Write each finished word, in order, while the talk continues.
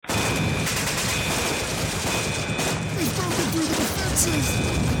senses!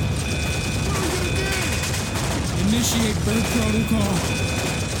 What are we gonna do? Initiate bird protocol.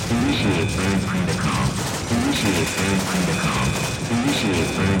 Initiate bird protocol. Initiate bird protocol. Initiate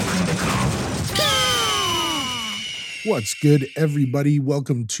bird protocol. What's good, everybody?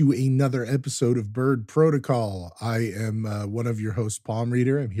 Welcome to another episode of Bird Protocol. I am one of your hosts, Palm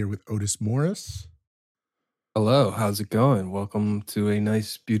Reader. I'm here with Otis Morris. Hello, how's it going? Welcome to a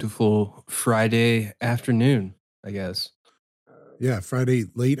nice, beautiful Friday afternoon, I guess. Yeah, Friday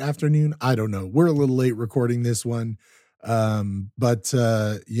late afternoon. I don't know. We're a little late recording this one. But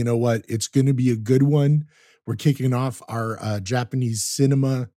you know what? It's going to be a good one. We're kicking off our Japanese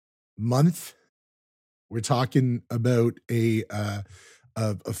cinema month. We're talking about a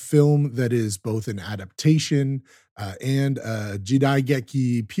film that is both an adaptation and a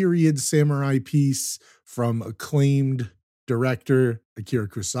Jidaigeki period samurai piece from acclaimed director Akira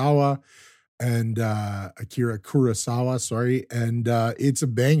Kurosawa, and it's a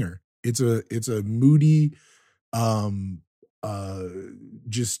banger. It's a moody,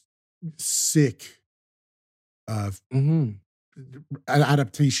 just sick an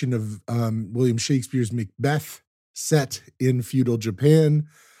adaptation of William Shakespeare's Macbeth, set in feudal Japan,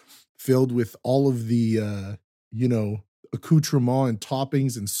 filled with all of the accoutrement and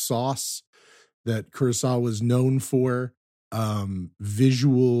toppings and sauce that Kurosawa was known for.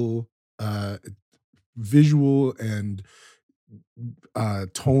 Visual and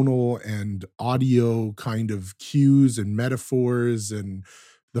tonal and audio kind of cues and metaphors, and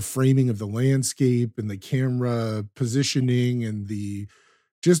the framing of the landscape and the camera positioning, and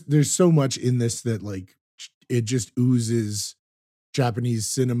there's so much in this that like it just oozes Japanese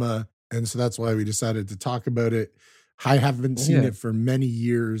cinema. And so that's why we decided to talk about it. I haven't seen it for many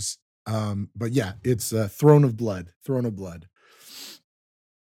years. But yeah, it's Throne of Blood.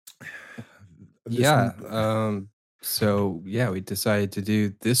 We decided to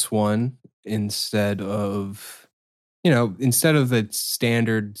do this one instead of the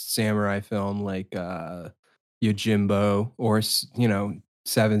standard samurai film like Yojimbo or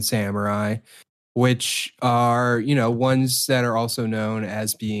Seven Samurai, which are ones that are also known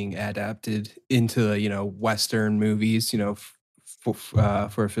as being adapted into Western movies,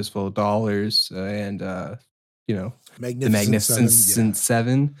 for a fistful of dollars, and the Magnificent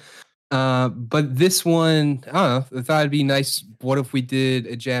Seven. But this one, I don't know, I thought it'd be nice. What if we did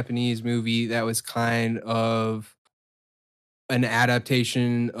a Japanese movie that was kind of an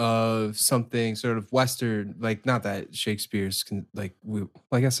adaptation of something sort of Western, like not that Shakespeare's I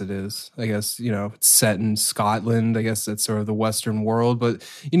guess it is. I guess, it's set in Scotland. I guess that's sort of the Western world, but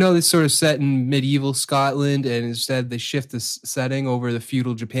it's sort of set in medieval Scotland, and instead they shift the setting over the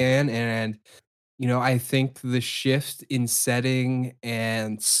feudal Japan. And I think the shift in setting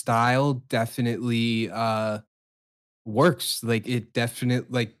and style definitely works. Like it definitely,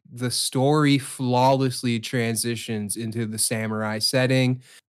 like the story flawlessly transitions into the samurai setting,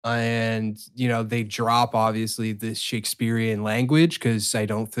 and they drop obviously the Shakespearean language, because I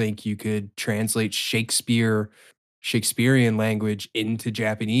don't think you could translate Shakespearean language into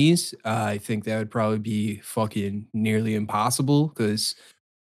Japanese. I think that would probably be fucking nearly impossible, because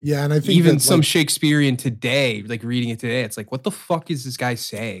and I think even some Shakespearean today, like reading it today, it's like, what the fuck is this guy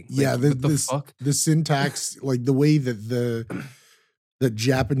saying? The syntax, like the way that the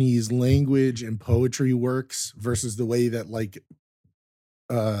Japanese language and poetry works versus the way that like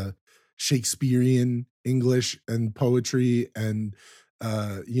Shakespearean English and poetry and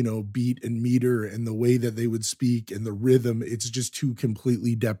beat and meter and the way that they would speak and the rhythm, it's just two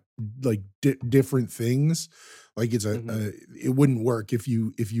completely different things. Like it's it wouldn't work if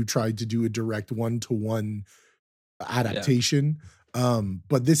you tried to do a direct one-to-one adaptation.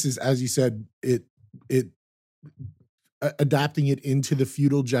 But this is, as you said, it adapting it into the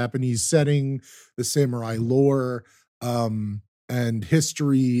feudal Japanese setting, the samurai lore, and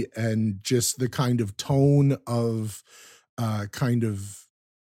history, and just the kind of tone of kind of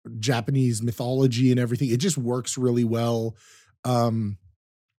Japanese mythology and everything. It just works really well.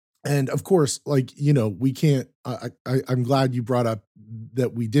 And of course, like, we can't, I'm glad you brought up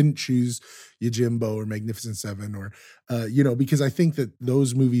that we didn't choose Yojimbo or Magnificent Seven or, because I think that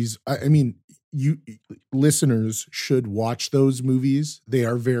those movies, I mean, you listeners should watch those movies. They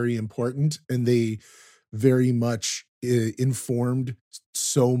are very important, and they very much informed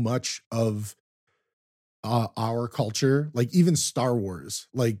so much of our culture. Like even Star Wars,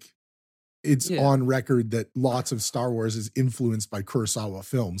 like it's on record that lots of Star Wars is influenced by Kurosawa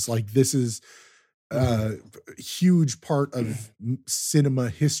films. Like this is a huge part of cinema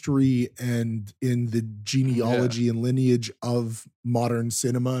history, and in the genealogy and lineage of modern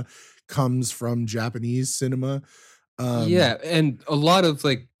cinema comes from Japanese cinema. Yeah, and a lot of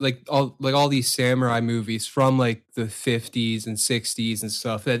all these samurai movies from like the 50s and 60s and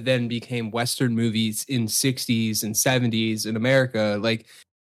stuff that then became Western movies in 60s and 70s in America, like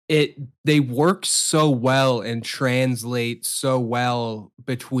they work so well and translate so well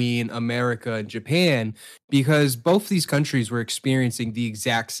between America and Japan because both these countries were experiencing the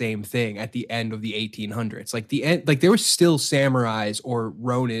exact same thing at the end of the 1800s. Like there were still samurais or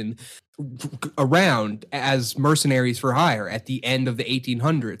ronin around as mercenaries for hire at the end of the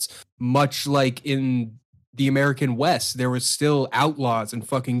 1800s, much like in the American West, there was still outlaws and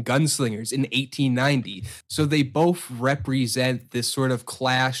fucking gunslingers in 1890. So they both represent this sort of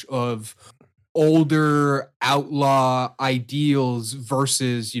clash of older outlaw ideals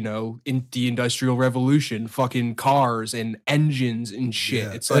versus, in the Industrial Revolution, fucking cars and engines and shit.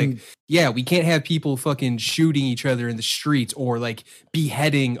 Yeah, it's like, yeah, we can't have people fucking shooting each other in the streets or like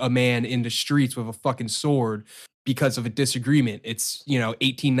beheading a man in the streets with a fucking sword because of a disagreement. It's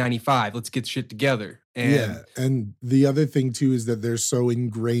 1895. Let's get shit together. And the other thing too is that they're so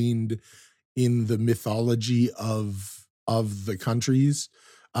ingrained in the mythology of the countries.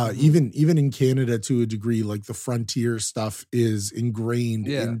 Even in Canada to a degree, like the frontier stuff is ingrained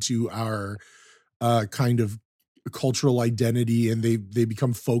into our kind of cultural identity, and they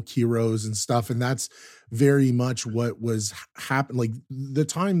become folk heroes and stuff. And that's very much what was happening. Like the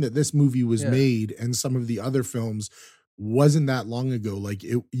time that this movie was made and some of the other films wasn't that long ago. Like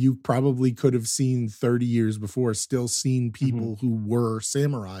you probably could have seen 30 years before, still seen people who were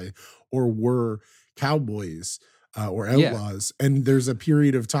samurai or were cowboys. Or outlaws, and there's a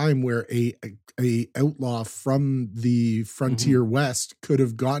period of time where a outlaw from the frontier west could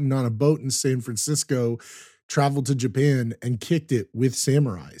have gotten on a boat in San Francisco, traveled to Japan, and kicked it with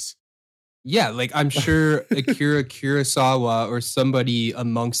samurais. Yeah, like I'm sure Akira Kurosawa or somebody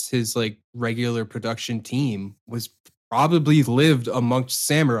amongst his like regular production team was probably lived amongst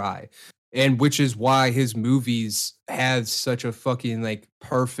samurai, and which is why his movies have such a fucking like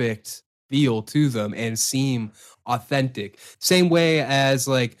perfect feel to them and seem authentic. Same way as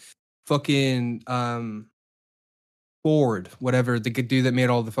like fucking Ford, whatever, the good dude that made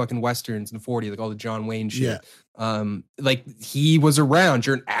all the fucking westerns in the 40s, like all the John Wayne shit. Like he was around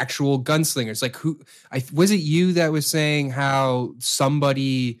during actual gunslingers. Like was it you that was saying how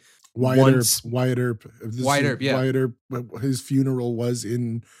somebody Wyatt Earp, yeah. His funeral was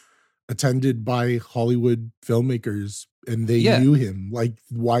attended by Hollywood filmmakers, and they knew him. Like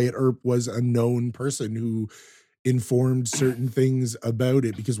Wyatt Earp was a known person who informed certain things about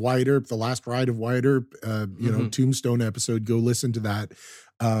it, because Wyatt Earp, The Last Ride of Wyatt Earp, Tombstone episode, go listen to that.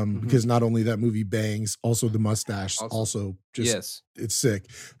 Because not only that movie bangs, also the mustache, also just it's sick.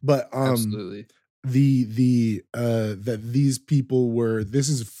 But absolutely. That these people were, this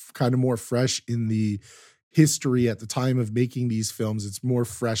is kind of more fresh in the history at the time of making these films. It's more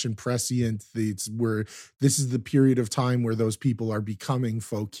fresh and prescient. It's where this is the period of time where those people are becoming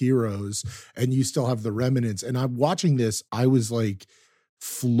folk heroes, and you still have the remnants. And I'm watching this, I was like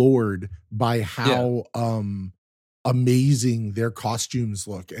floored by how amazing their costumes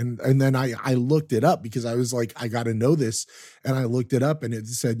look. And then I looked it up because I was like, I got to know this. And I looked it up, and it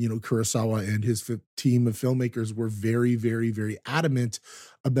said, Kurosawa and his team of filmmakers were very, very, very adamant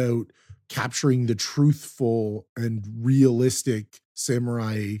about capturing the truthful and realistic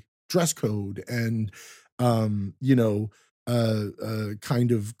samurai dress code and,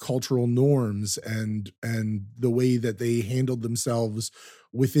 kind of cultural norms and the way that they handled themselves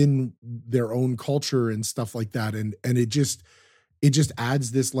within their own culture and stuff like that. And it just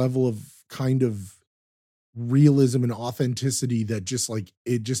adds this level of kind of realism and authenticity that just like,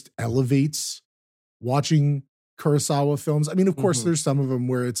 it just elevates watching Kurosawa films. I mean, of course, there's some of them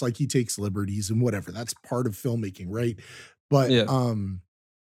where it's like he takes liberties and whatever. That's part of filmmaking, right? But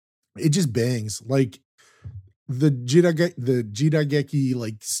it just bangs. Like the Jidageki,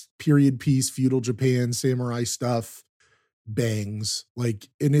 like period piece, feudal Japan, samurai stuff bangs. Like,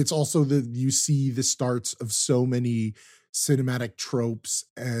 and it's also you see the starts of so many cinematic tropes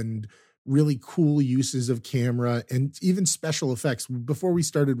and really cool uses of camera and even special effects. Before we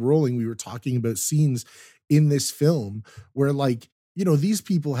started rolling, we were talking about scenes in this film where, like, these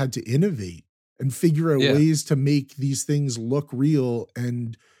people had to innovate and figure out ways to make these things look real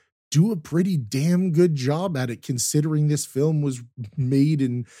and do a pretty damn good job at it, considering this film was made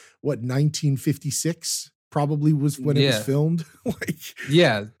in 1956 probably was when it was filmed.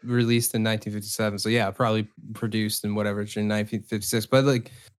 Released in 1957. So probably produced in whatever in 1956. But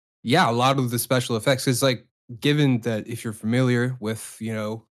like, a lot of the special effects is like, given that if you're familiar with,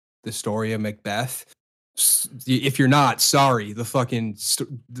 the story of Macbeth, if you're not, sorry, the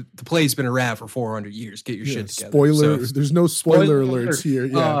play's been around for 400 years. Get your shit together. Spoiler, there's no spoiler alerts here.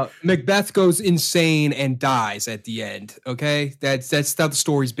 Yeah. Macbeth goes insane and dies at the end. Okay, that's how the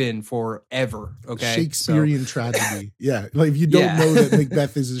story's been forever. Okay, Shakespearean tragedy. Yeah, like if you don't know that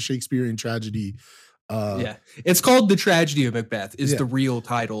Macbeth is a Shakespearean tragedy. Yeah, it's called The Tragedy of Macbeth is the real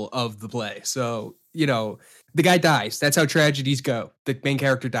title of the play. So, the guy dies. That's how tragedies go. The main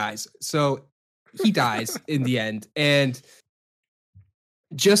character dies. So he dies in the end. And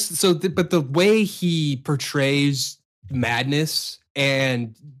just so, but the way he portrays madness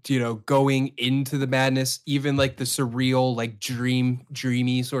and, going into the madness, even like the surreal, like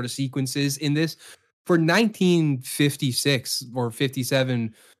dreamy sort of sequences in this for 1956 or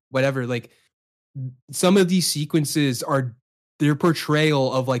 57, whatever, like, some of these sequences their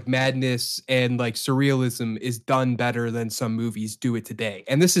portrayal of like madness and like surrealism is done better than some movies do it today.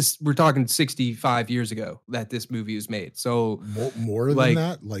 And we're talking 65 years ago that this movie was made. So more than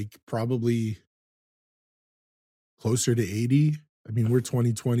that, like probably closer to 80. I mean, we're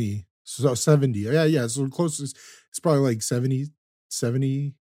 2020, so 70. Yeah. So close. It's probably like 70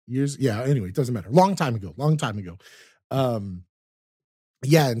 years. Yeah. Anyway, it doesn't matter. Long time ago.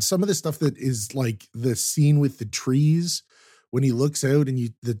 Yeah, and some of the stuff that is like the scene with the trees when he looks out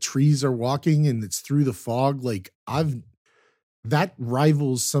and the trees are walking and it's through the fog, like that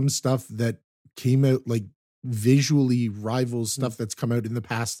rivals some stuff that came out, like visually rivals stuff that's come out in the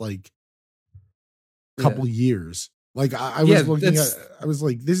past like couple years. Like I was looking at, I was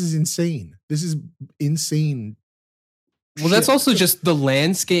like, this is insane. This is insane. Well, that's also just the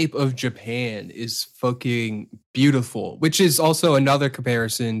landscape of Japan is fucking beautiful, which is also another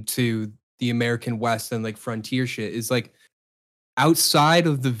comparison to the American West and like frontier shit is like outside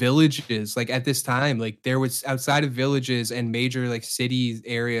of the villages, like at this time, like there was outside of villages and major like city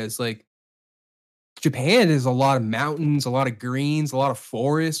areas, like Japan is a lot of mountains, a lot of greens, a lot of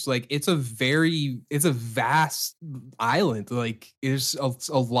forests. Like it's a vast island. Like there's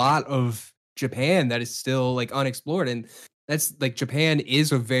a lot of Japan that is still like unexplored, and that's like Japan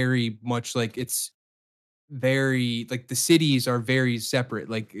is a very much like it's very like the cities are very separate,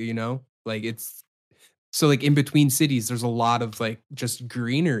 like like it's so like in between cities there's a lot of like just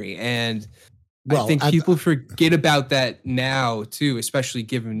greenery, and I think people forget about that now too, especially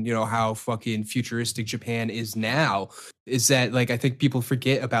given how fucking futuristic Japan is now, is that like I think people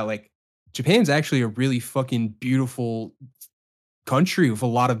forget about like Japan's actually a really fucking beautiful country with a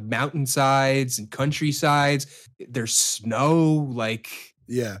lot of mountainsides and countrysides. There's snow, like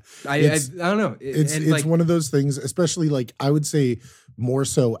I don't know. It's like, one of those things, especially like I would say more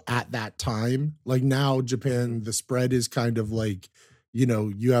so at that time. Like now, Japan, the spread is kind of like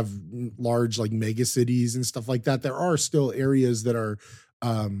you have large like mega cities and stuff like that. There are still areas that are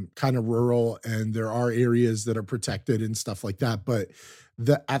kind of rural, and there are areas that are protected and stuff like that. But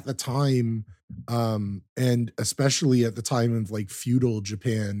at the time, and especially at the time of like feudal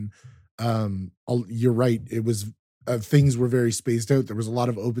Japan, you're right. It was things were very spaced out. There was a lot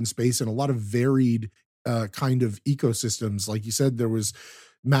of open space and a lot of varied kind of ecosystems. Like you said, there was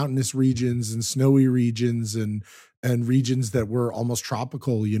mountainous regions and snowy regions and regions that were almost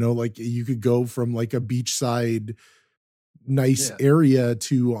tropical, like you could go from like a beachside nice area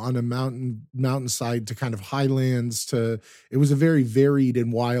to on a mountainside to kind of highlands it was a very varied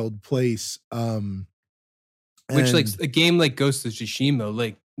and wild place. Which like a game like Ghost of Tsushima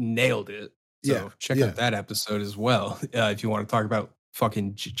like nailed it. So check out that episode as well if you want to talk about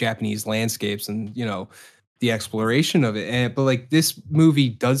fucking Japanese landscapes and the exploration of it. But like this movie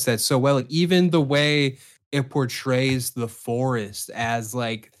does that so well. Like, even the way it portrays the forest as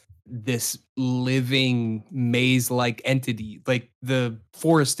like this living maze-like entity. Like the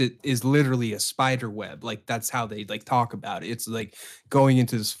forest is literally a spider web. Like that's how they like talk about it. It's like going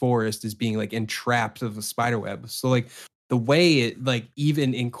into this forest is being like entrapped of a spider web. So like the way it like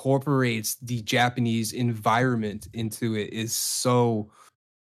even incorporates the Japanese environment into it is so,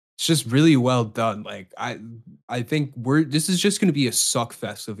 it's just really well done. Like I think this is just going to be a suck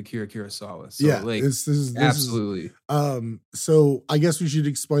fest of Akira Kurosawa. So like this absolutely. So I guess we should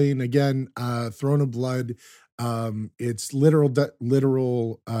explain again. Throne of Blood. Its literal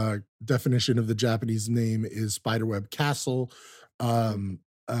definition of the Japanese name is Spiderweb Castle. And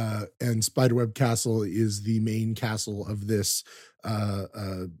Spiderweb Castle is the main castle of this.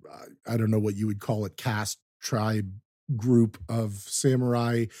 I don't know what you would call it. Caste tribe group of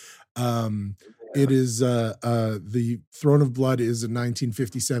samurai. It is the Throne of Blood is a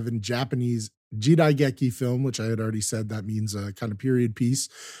 1957 Japanese Jidaigeki film, which I had already said that means a kind of period piece,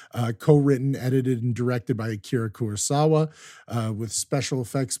 co-written, edited, and directed by Akira Kurosawa, with special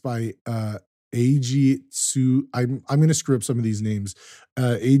effects by Eiji Tsu. I'm going to screw up some of these names.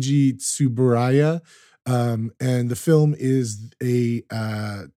 Eiji Tsuburaya. And the film is a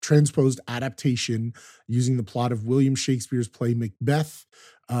transposed adaptation using the plot of William Shakespeare's play Macbeth.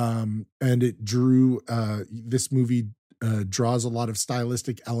 And it drew this movie draws a lot of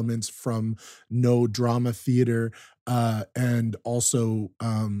stylistic elements from no drama theater and also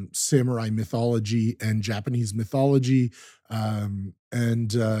samurai mythology and Japanese mythology. You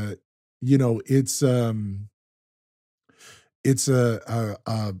know, it's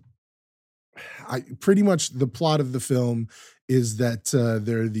pretty much the plot of the film is that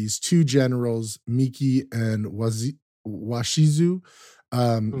there are these two generals, Miki and Washizu.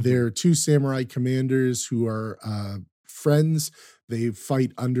 They're two samurai commanders who are friends. They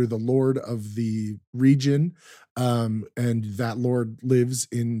fight under the lord of the region, and that lord lives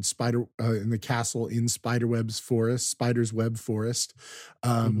in the castle in Spider's Web Forest.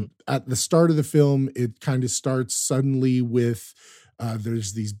 At the start of the film, it kind of starts suddenly with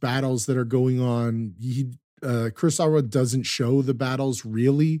there's these battles that are going on. Kurosawa doesn't show the battles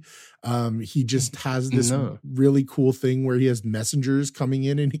really. He just has this really cool thing where he has messengers coming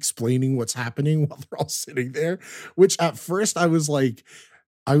in and explaining what's happening while they're all sitting there, which at first I was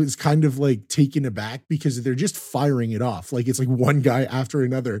kind of like taken aback because they're just firing it off. Like it's like one guy after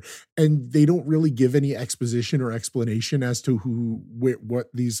another, and they don't really give any exposition or explanation as to what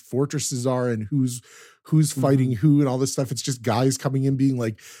these fortresses are and who's fighting who and all this stuff. It's just guys coming in being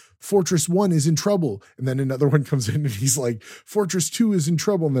like, Fortress 1 is in trouble. And then another one comes in and he's like, Fortress 2 is in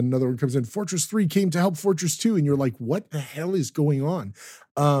trouble. And then another one comes in, Fortress 3 came to help Fortress 2. And you're like, what the hell is going on?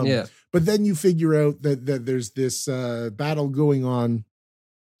 But then you figure out that there's this battle going on.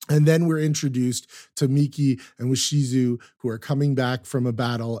 And then we're introduced to Miki and Washizu, who are coming back from a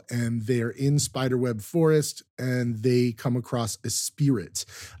battle, and they're in Spiderweb Forest, and they come across a spirit.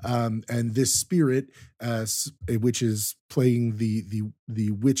 And this spirit, which is playing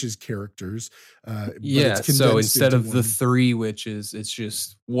the witches' characters. So instead of the three witches, it's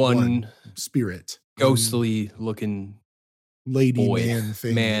just one spirit, ghostly looking lady boy,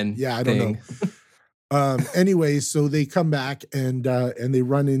 man. Yeah, I don't know. Anyway, so they come back and they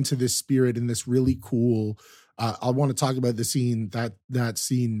run into this spirit in this really cool. I want to talk about the scene that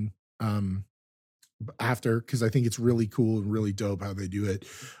scene after, because I think it's really cool and really dope how they do it.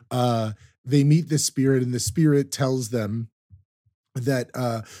 They meet this spirit, and the spirit tells them that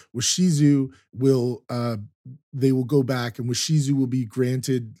Washizu will they will go back, and Washizu will be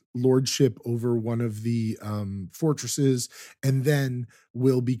granted lordship over one of the fortresses, and then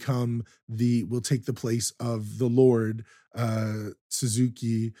will take the place of the Lord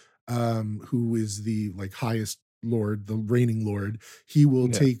Suzuki, who is the highest lord, the reigning lord. He will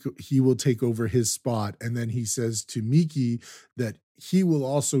take over his spot, and then he says to Miki that he will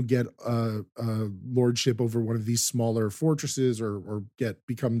also get a lordship over one of these smaller fortresses, or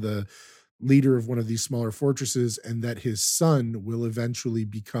become the leader of one of these smaller fortresses, and that his son will eventually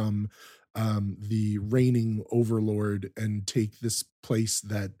become the reigning overlord and take this place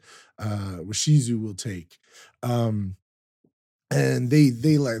that Washizu will take. And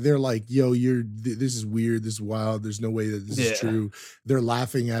they're like, yo, this is weird, this is wild, there's no way that this is true. They're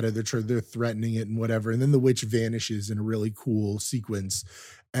laughing at it, they're threatening it and whatever. And then the witch vanishes in a really cool sequence.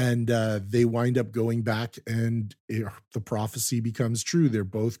 And they wind up going back, and the prophecy becomes true. They're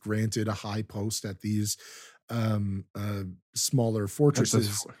both granted a high post at these smaller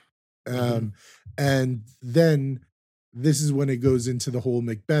fortresses. And then this is when it goes into the whole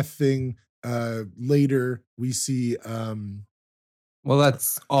Macbeth thing. Later we see well,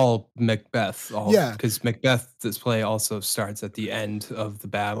 that's all Macbeth. Because Macbeth's play also starts at the end of the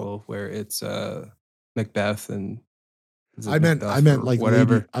battle, where it's Macbeth and I meant like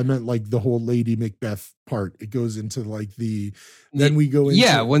whatever. Lady, I meant like the whole Lady Macbeth part. It goes into like then we go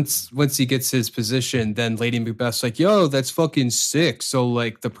into once he gets his position, then Lady Macbeth's like, yo, that's fucking sick. So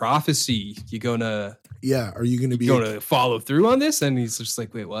like the prophecy, are you gonna follow through on this? And he's just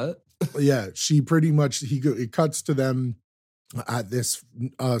like, wait, what? Yeah, she pretty much it cuts to them at this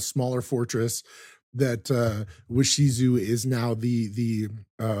smaller fortress that Washizu is now the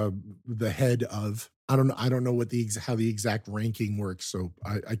head of. I don't know how the exact ranking works, so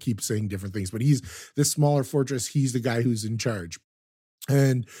I keep saying different things. But he's this smaller fortress. He's the guy who's in charge,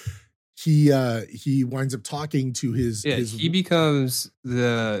 and he winds up talking to his. He becomes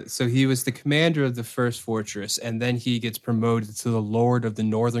he was the commander of the first fortress, and then he gets promoted to the Lord of the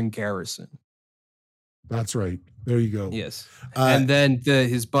Northern Garrison. That's right. There you go. Yes, and then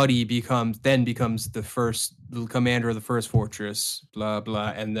his buddy becomes the commander of the first fortress. Blah blah,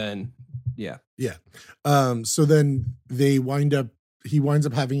 and then. Yeah. So then they wind up he winds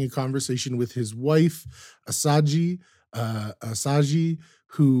up having a conversation with his wife, Asaji, and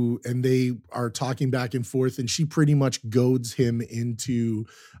they are talking back and forth, and she pretty much goads him into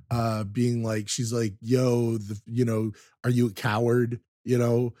being like, she's like, yo, are you a coward?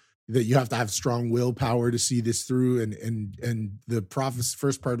 That you have to have strong willpower to see this through, and the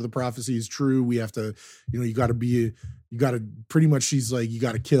first part of the prophecy is true. We have to, you got to pretty much, she's like, you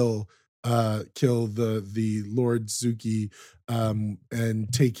got to kill the Lord Zuki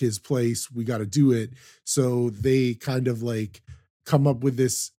and take his place. We got to do it. So they kind of like come up with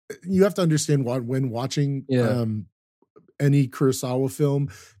this. You have to understand when watching any Kurosawa film,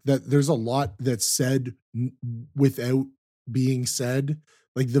 that there's a lot that's said without being said.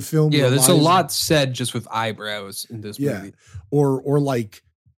 Like the film, there's a lot said just with eyebrows in this movie. Or like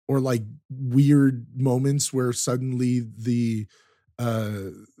weird moments where suddenly the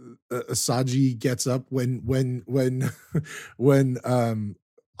Asaji gets up when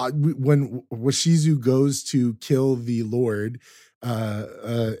Washizu goes to kill the Lord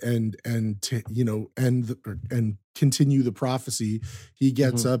and continue the prophecy. He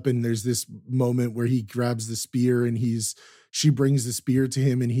gets up, and there's this moment where he grabs the spear, and she brings the spear to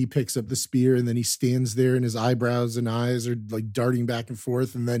him, and he picks up the spear, and then he stands there, and his eyebrows and eyes are like darting back and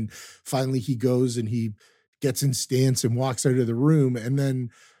forth. And then finally he goes and he gets in stance and walks out of the room. And then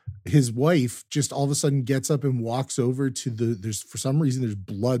his wife just all of a sudden gets up and walks over to for some reason, there's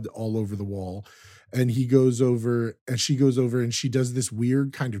blood all over the wall. And she goes over and she does this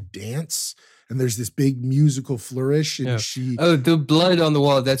weird kind of dance. And there's this big musical flourish, and the blood on the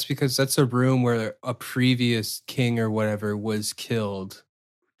wall. That's because that's a room where a previous king or whatever was killed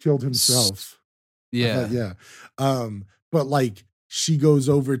himself. Yeah. But like she goes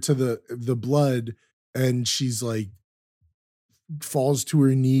over to the blood, and she's like falls to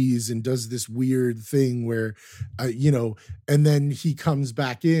her knees and does this weird thing where, and then he comes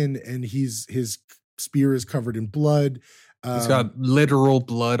back in, and his spear is covered in blood. He's got literal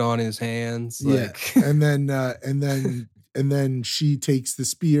blood on his hands. And then she takes the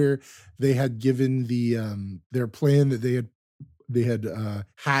spear. They had given their plan that they had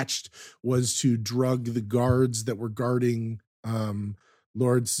hatched was to drug the guards that were guarding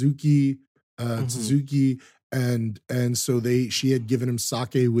Lord Suzuki, and so she had given him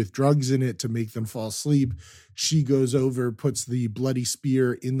sake with drugs in it to make them fall asleep. She goes over, puts the bloody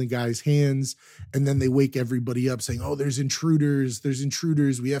spear in the guy's hands, and then they wake everybody up saying, "Oh, there's intruders!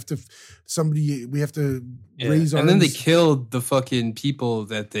 We have to raise arms." And then they killed the fucking people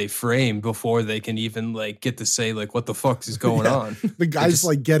that they framed before they can even like get to say like what the fuck is going on. The guy's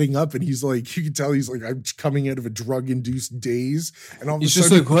like getting up, and he's like, you can tell he's like, I'm coming out of a drug-induced daze, and all of a sudden,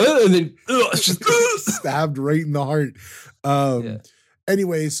 just like, what? And then just stabbed right in the heart.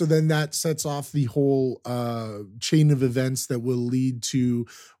 Anyway, so then that sets off the whole chain of events that will lead to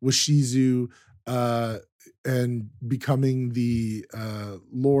Washizu and becoming the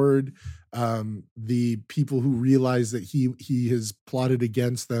Lord. The people who realize that he has plotted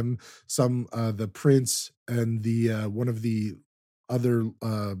against them, the prince and the one of the other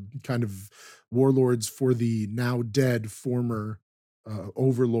kind of warlords for the now dead former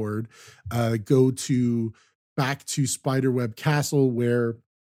overlord, go back to Spiderweb Castle, where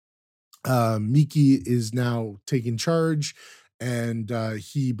Miki is now taking charge, and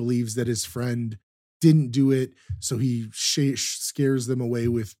he believes that his friend didn't do it, so he scares them away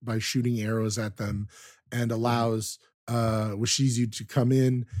by shooting arrows at them, and allows Washizu to come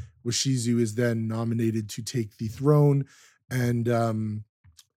in. Washizu is then nominated to take the throne, and and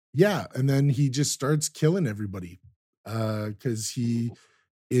then he just starts killing everybody because he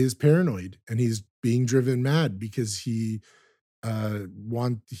is paranoid, and he's being driven mad because he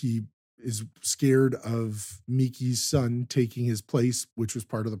is scared of Miki's son taking his place, which was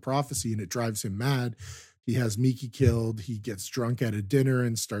part of the prophecy, and it drives him mad. He has Miki killed. He gets drunk at a dinner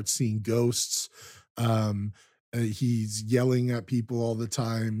and starts seeing ghosts. He's yelling at people all the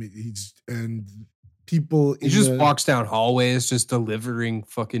time. He just walks down hallways just delivering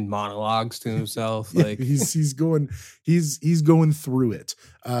fucking monologues to himself. Like he's going through it.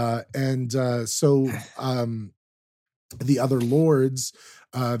 The other lords,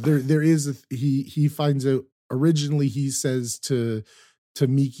 he finds out. Originally he says to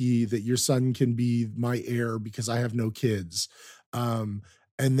Miki that your son can be my heir because I have no kids.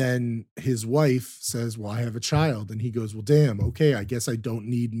 And then his wife says, well, I have a child. And he goes, well, damn, okay, I guess I don't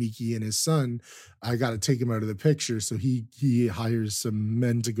need Miki and his son. I got to take him out of the picture. So he hires some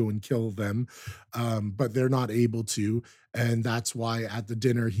men to go and kill them. But they're not able to. And that's why at the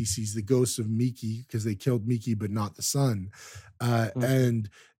dinner, he sees the ghost of Miki because they killed Miki, but not the son. And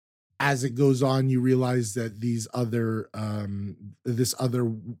as it goes on, you realize that these other this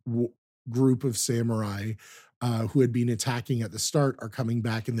other group of samurai who had been attacking at the start are coming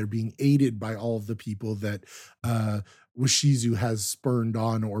back, and they're being aided by all of the people that Washizu has spurned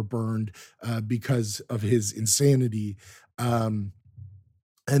on or burned because of his insanity. And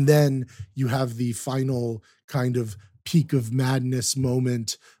then you have the final kind of peak of madness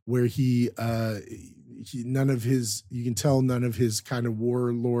moment where none of his kind of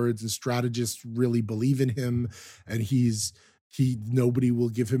warlords and strategists really believe in him, and nobody will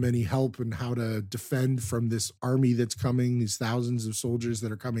give him any help in how to defend from this army that's coming, these thousands of soldiers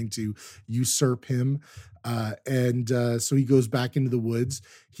that are coming to usurp him. So he goes back into the woods.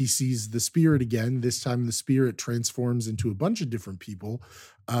 He sees the spirit again. This time the spirit transforms into a bunch of different people,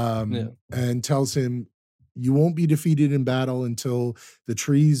 and tells him, you won't be defeated in battle until the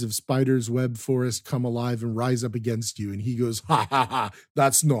trees of Spider's Web Forest come alive and rise up against you. And he goes, ha ha ha,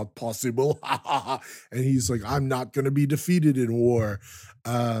 that's not possible. Ha ha ha. And he's like, I'm not going to be defeated in war.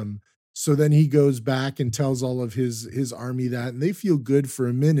 So then he goes back and tells all of his army that, and they feel good for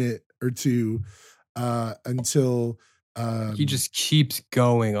a minute or two until he just keeps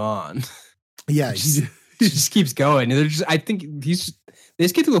going on. Yeah, he just keeps going. And I think they just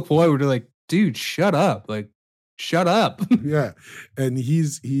get to the point where they're like, dude, shut up. Like, shut up. Yeah. And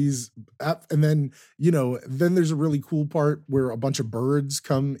he's up, and then, then there's a really cool part where a bunch of birds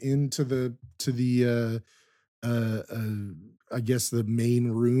come into the I guess the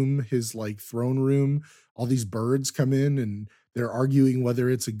main room, his like throne room. All these birds come in and they're arguing whether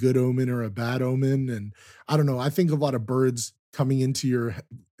it's a good omen or a bad omen. And I don't know. I think a lot of birds coming into your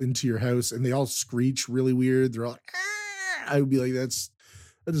house, and they all screech really weird. They're all like, ah! I would be like, that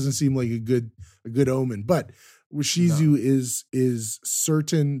doesn't seem like a good omen. But Washizu is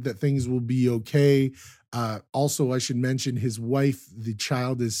certain that things will be okay. Also, I should mention his wife, the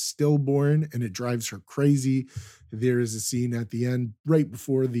child is stillborn, and it drives her crazy. There is a scene at the end, right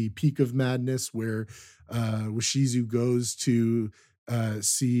before the peak of madness, where Washizu goes to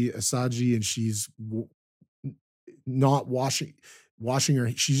see Asagi, and she's not washing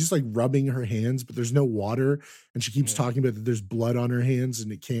her. She's just like rubbing her hands, but there's no water. And she keeps talking about that there's blood on her hands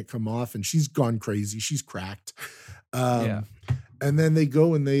and it can't come off. And she's gone crazy. She's cracked. And then they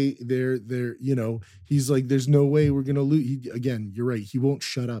go and they're, he's like, there's no way we're going to lose. Again, you're right. He won't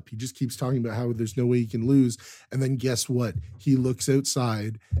shut up. He just keeps talking about how there's no way he can lose. And then guess what? He looks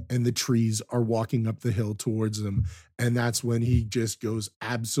outside and the trees are walking up the hill towards them. And that's when he just goes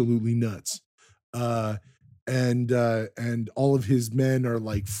absolutely nuts. And all of his men are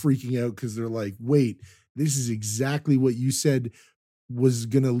like freaking out because they're like, wait, this is exactly what you said was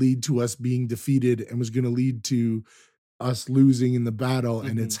going to lead to us being defeated and was going to lead to us losing in the battle.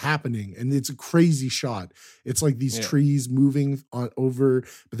 And it's happening. And it's a crazy shot. It's like these trees moving over,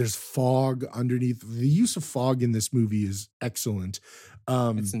 but there's fog underneath. The use of fog in this movie is excellent.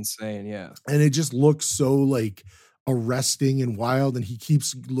 It's insane. Yeah. And it just looks so like arresting and wild, and he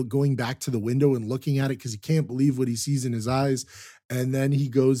keeps going back to the window and looking at it because he can't believe what he sees in his eyes. And then he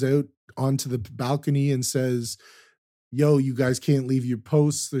goes out onto the balcony and says, yo, you guys can't leave your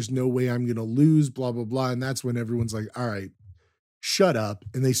posts, there's no way I'm gonna lose, blah blah blah. And that's when everyone's like, all right, shut up,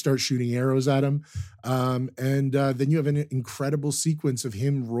 and they start shooting arrows at him. Then you have an incredible sequence of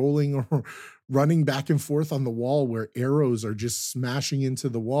him rolling or running back and forth on the wall where arrows are just smashing into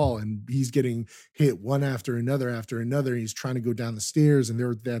the wall, and he's getting hit one after another. He's trying to go down the stairs, and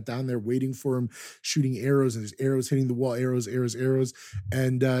they're down there waiting for him, shooting arrows, and there's arrows hitting the wall, arrows.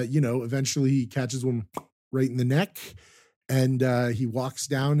 And, eventually he catches one right in the neck, and he walks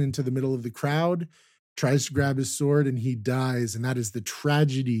down into the middle of the crowd, tries to grab his sword, and he dies. And that is the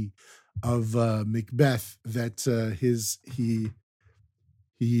tragedy of Macbeth, that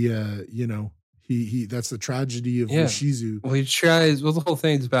that's the tragedy of Washizu. Well, he tries. Well, the whole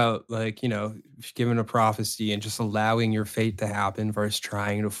thing's about like, giving a prophecy and just allowing your fate to happen versus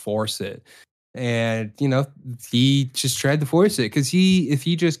trying to force it. And he just tried to force it because if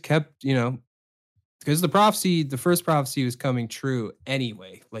he just kept, because the first prophecy was coming true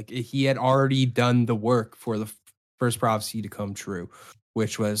anyway. Like he had already done the work for the first prophecy to come true,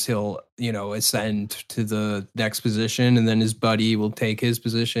 which was he'll, ascend to the next position, and then his buddy will take his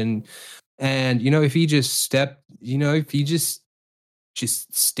position. And, if he just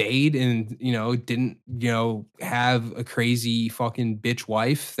just stayed and, didn't, have a crazy fucking bitch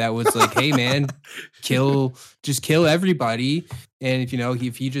wife that was like, hey man, kill everybody. And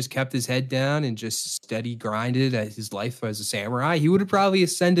if he just kept his head down and just steady grinded at his life as a samurai, he would have probably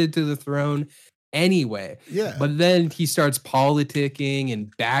ascended to the throne anyway. Yeah. But then he starts politicking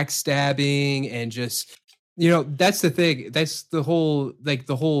and backstabbing and just That's the thing. That's the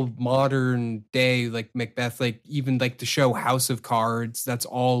whole modern day like Macbeth, like even like the show House of Cards. That's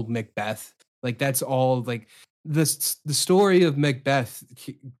all Macbeth. Like that's all like the story of Macbeth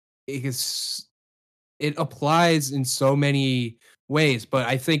it applies in so many ways, but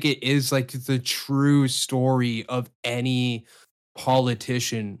I think it is like the true story of any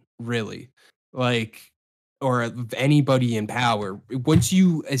politician, really, like, or of anybody in power. Once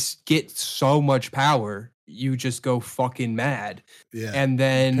you get so much power, you just go fucking mad. Yeah. And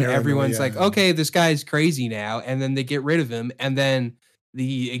then everyone's like, Paranoia. okay, this guy's crazy now. And then they get rid of him. And then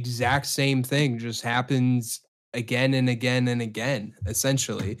the exact same thing just happens again and again and again,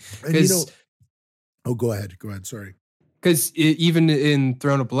 essentially. And oh, go ahead. Sorry. Because even in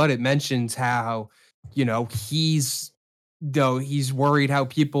Throne of Blood, it mentions how, he's worried how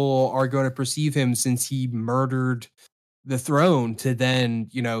people are going to perceive him since he murdered the throne to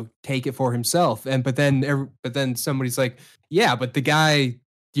then, take it for himself. But then somebody's like, yeah, but the guy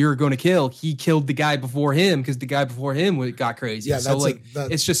you're going to kill, he killed the guy before him because the guy before him got crazy. Yeah, so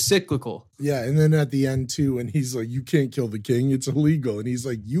it's just cyclical. Yeah, and then at the end too, and he's like, "You can't kill the king; it's illegal." And he's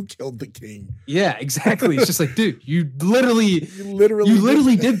like, "You killed the king." Yeah, exactly. It's just like, dude, you literally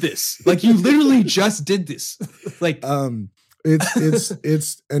did this. Like, you literally just did this. Like,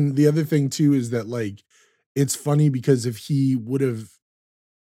 it's and the other thing too is that like, it's funny because if he would have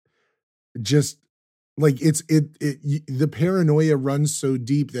just like the paranoia runs so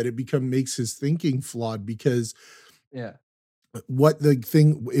deep that it makes his thinking flawed because if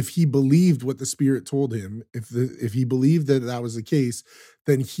he believed what the spirit told him, if he believed that was the case,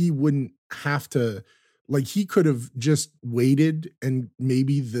 then he wouldn't have to, like, he could have just waited and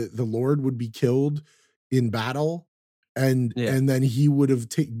maybe the Lord would be killed in battle and then he would have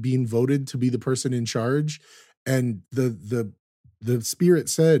been voted to be the person in charge. And the spirit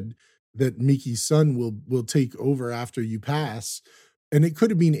said that Miki's son will take over after you pass. And it could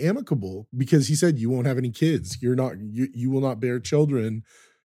have been amicable because he said, you won't have any kids. You will not bear children.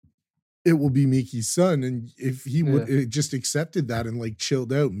 It will be Miki's son. And if he would just accepted that and like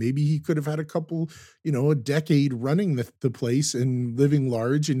chilled out, maybe he could have had a couple, a decade running the place and living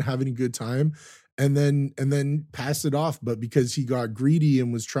large and having a good time and then pass it off. But because he got greedy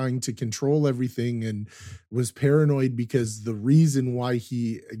and was trying to control everything and was paranoid because the reason why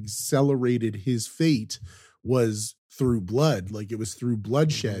he accelerated his fate was through blood, like it was through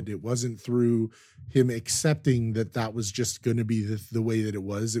bloodshed. It wasn't through him accepting that was just going to be the way that it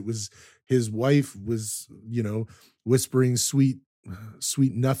was. It was his wife was, whispering sweet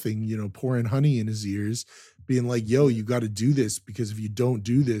nothing, pouring honey in his ears, being like, yo, you got to do this because if you don't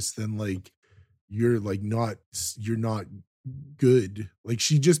do this, then like, you're not good. Like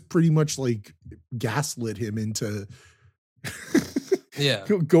she just pretty much like gaslit him into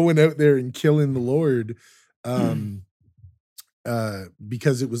going out there and killing the Lord.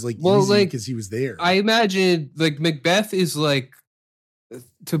 Because it was like easy because he was there. I imagine like Macbeth is like,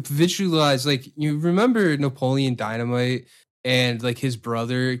 to visualize, like, you remember Napoleon Dynamite and like his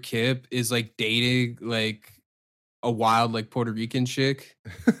brother Kip is like dating like a wild like Puerto Rican chick.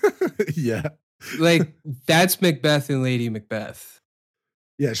 Yeah. Like that's Macbeth and Lady Macbeth.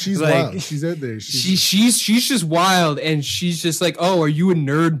 Yeah, she's like, wild. She's out there. She's just wild, and she's just like, "Oh, are you a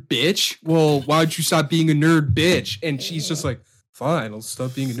nerd, bitch? Well, why don't you stop being a nerd, bitch?" And she's just like, "Fine, I'll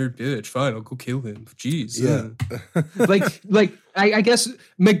stop being a nerd, bitch. Fine, I'll go kill him." Jeez, like I guess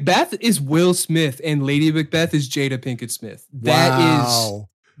Macbeth is Will Smith, and Lady Macbeth is Jada Pinkett Smith.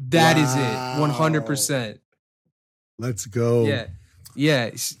 That is it, 100%. Let's go. Yeah. Yeah,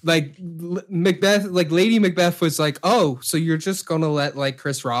 like Macbeth, like Lady Macbeth was like, "Oh, so you're just gonna let like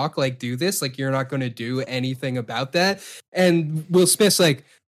Chris Rock like do this? Like you're not gonna do anything about that?" And Will Smith's like,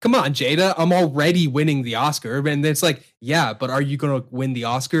 "Come on, Jada, I'm already winning the Oscar." And it's like, "Yeah, but are you gonna win the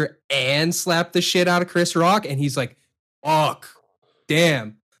Oscar and slap the shit out of Chris Rock?" And he's like, "Fuck,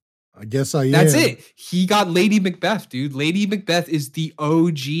 damn." I guess I am. That's it. He got Lady Macbeth, dude. Lady Macbeth is the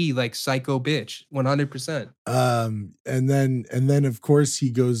OG, like psycho bitch, 100%. And then of course he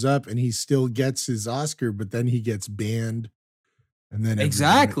goes up and he still gets his Oscar, but then he gets banned. And then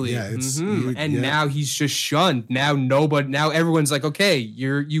exactly, now he's just shunned. Now everyone's like, okay,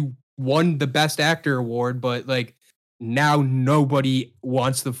 you won the Best Actor award, but like now nobody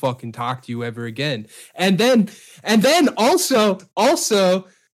wants to fucking talk to you ever again. And then also.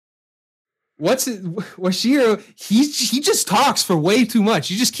 Washiro, he just talks for way too much.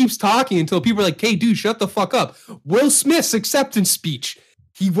 He just keeps talking until people are like, "Hey, dude, shut the fuck up." Will Smith's acceptance speech.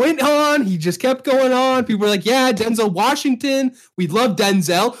 He went on. He just kept going on. People were like, "Yeah, Denzel Washington. We love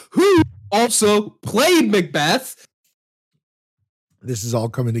Denzel, who also played Macbeth." This is all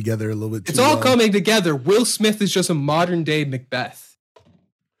coming together a little bit too It's all well. coming together. Will Smith is just a modern day Macbeth.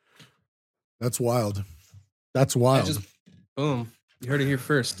 That's wild. That's wild. Just boom. You heard it here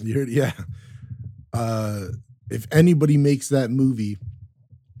first. You heard, yeah. If anybody makes that movie,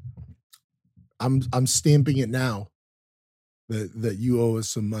 I'm stamping it now that you owe us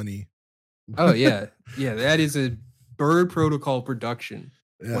some money. Oh yeah. Yeah, that is a Bird Protocol production.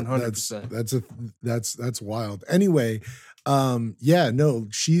 Yeah, 100%. That's wild. Anyway, yeah, no,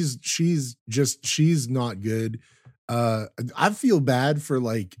 she's not good. I feel bad for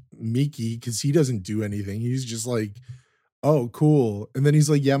like Mickey because he doesn't do anything. He's just like, oh, cool. And then he's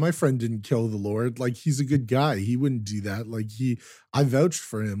like, yeah, my friend didn't kill the Lord. Like, he's a good guy. He wouldn't do that. Like, I vouched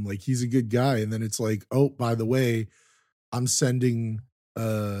for him. Like, he's a good guy. And then it's like, oh, by the way, I'm sending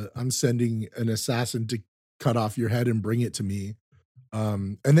an assassin to cut off your head and bring it to me.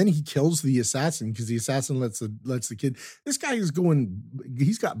 And then he kills the assassin because the assassin lets the kid. This guy is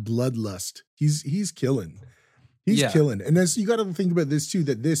he's got bloodlust. He's killing. He's killing. And then so you got to think about this too,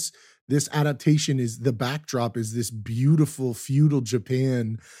 that this adaptation is the backdrop is this beautiful feudal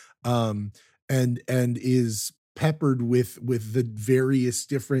Japan, and is peppered with the various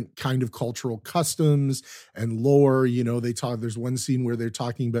different kind of cultural customs and lore. You know, there's one scene where they're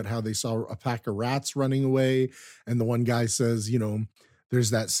talking about how they saw a pack of rats running away. And the one guy says, you know, there's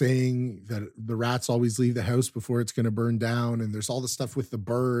that saying that the rats always leave the house before it's going to burn down. And there's all the stuff with the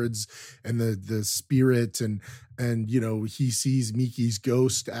birds and the spirit. And, you know, he sees Miki's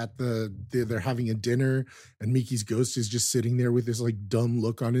ghost they're having a dinner, and Miki's ghost is just sitting there with this like dumb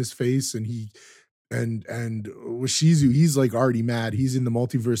look on his face. And and with Shizu, he's like already mad. He's in the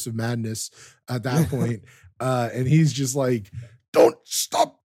multiverse of madness at that point. And he's just like, don't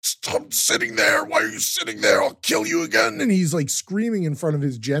stop sitting there. Why are you sitting there? I'll kill you again. And he's like screaming in front of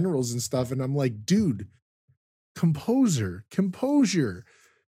his generals and stuff. And I'm like, dude, composure,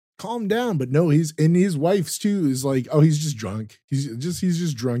 calm down. But no, his wife's too is like, oh, he's just drunk. He's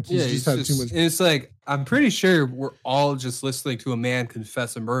just drunk. He's had too much. And it's like, I'm pretty sure we're all just listening to a man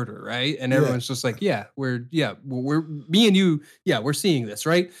confess a murder, right? And everyone's just like, we're me and you, we're seeing this,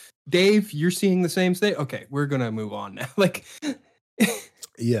 right? Dave, you're seeing the same thing. Okay, we're gonna move on now. Like,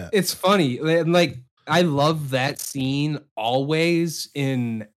 yeah, it's funny. And like, I love that scene always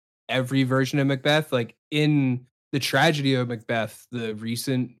in every version of Macbeth. Like in the tragedy of Macbeth, the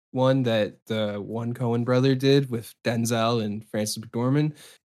recent one that the one Coen brother did with Denzel and Frances McDormand.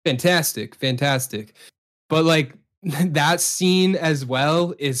 Fantastic. But like that scene as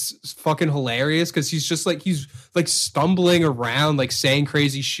well is fucking hilarious because he's stumbling around, like saying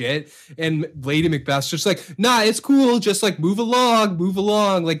crazy shit. And Lady Macbeth's just like, nah, it's cool. Just like move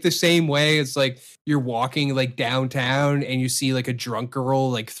along. Like the same way it's like you're walking like downtown and you see like a drunk girl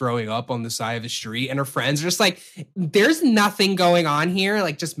like throwing up on the side of the street and her friends are just like, there's nothing going on here.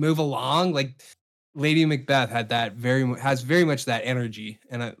 Like just move along. Like Lady Macbeth has very much that energy.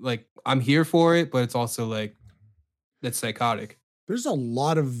 And I'm here for it, but it's also like, that's psychotic. There's a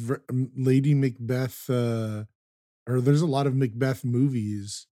lot of Lady Macbeth, or there's a lot of Macbeth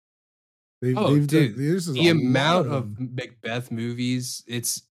movies. The amount of Macbeth movies,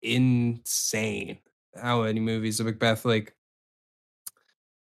 it's insane. How many movies of Macbeth? Like,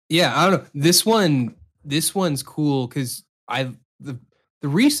 yeah, I don't know. This one's cool because the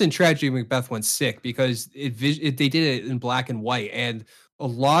recent tragedy of Macbeth one's sick because they did it in black and white, and a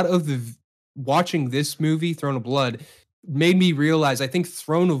lot of watching this movie, Throne of Blood, made me realize I think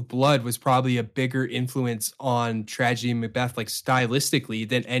Throne of Blood was probably a bigger influence on Tragedy of Macbeth, like stylistically,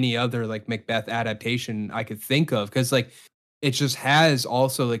 than any other like Macbeth adaptation I could think of. Because like it just has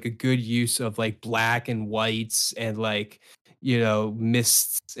also like a good use of like black and whites and like, you know,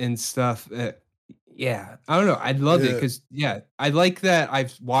 mists and stuff. Yeah, I don't know. I loved it because I like that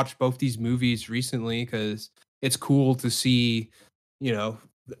I've watched both these movies recently because it's cool to see, you know,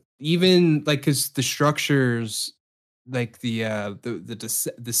 even like because the structures, like the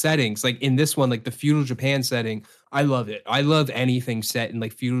settings, like in this one, like the feudal Japan setting, I love it. I love anything set in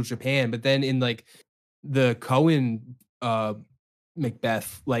like feudal Japan. But then in like the Coen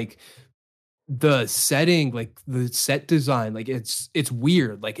Macbeth, like the setting, like the set design, like it's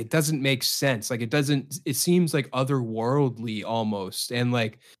weird. Like it doesn't make sense. Like it seems like otherworldly almost. And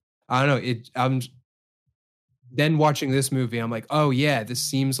like I don't know, then watching this movie, I'm like, oh yeah, this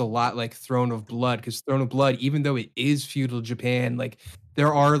seems a lot like Throne of Blood, because Throne of Blood, even though it is feudal Japan, like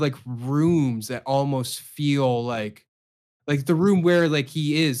there are like rooms that almost feel like the room where like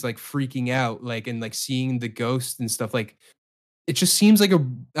he is like freaking out, like and like seeing the ghost and stuff. Like it just seems like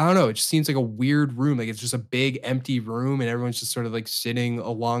it just seems like a weird room. Like it's just a big empty room and everyone's just sort of like sitting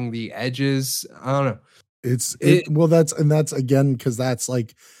along the edges. I don't know. Well, that's again, because that's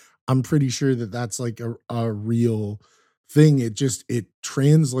like, I'm pretty sure that that's like a real thing. It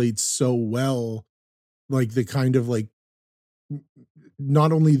translates so well, like the kind of like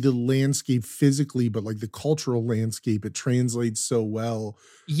not only the landscape physically, but like the cultural landscape. It translates so well.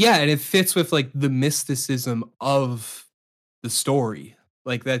 Yeah, and it fits with like the mysticism of the story.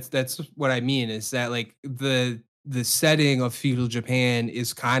 Like that's what I mean, is that like the setting of feudal Japan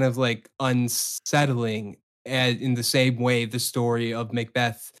is kind of like unsettling, and in the same way the story of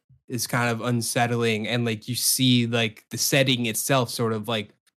Macbeth is kind of unsettling, and like you see like the setting itself sort of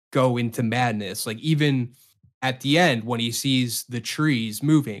like go into madness. Like even at the end when he sees the trees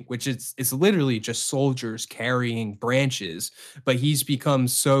moving, which it's literally just soldiers carrying branches, but he's become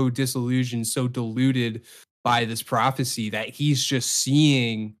so disillusioned, so deluded by this prophecy that he's just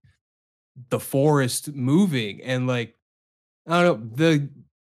seeing the forest moving, and like I don't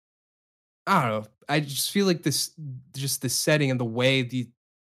know, I just feel like this, just the setting and the way the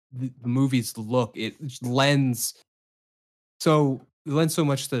movies look, it lends so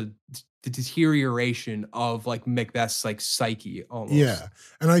much to the deterioration of like Macbeth's like psyche almost. Yeah.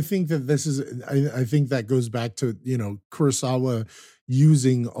 And I think that I think that goes back to, Kurosawa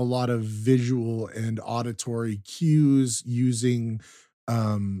using a lot of visual and auditory cues, using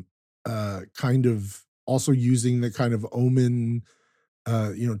kind of also using the kind of omen,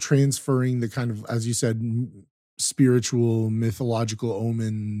 transferring the kind of, as you said, spiritual, mythological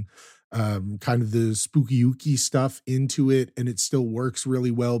omen, kind of the spooky stuff into it, and it still works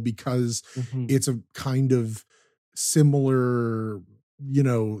really well because it's a kind of similar,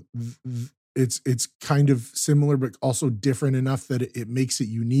 it's kind of similar but also different enough that it makes it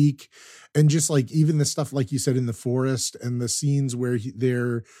unique. And just like even the stuff like you said in the forest and the scenes where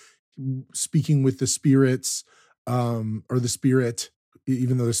they're speaking with the spirits, or the spirit,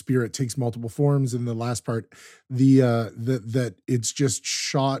 even though the spirit takes multiple forms in the last part, that it's just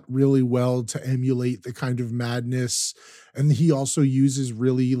shot really well to emulate the kind of madness. And he also uses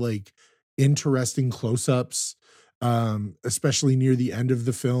really like interesting close-ups, especially near the end of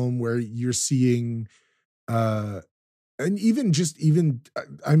the film where you're seeing and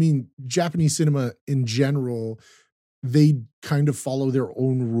I mean, Japanese cinema in general, they kind of follow their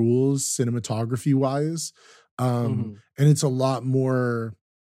own rules cinematography wise. And it's a lot more,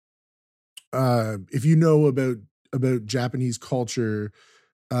 if you know about Japanese culture,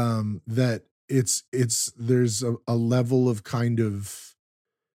 that there's a level of kind of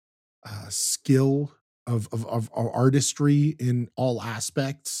skill of artistry in all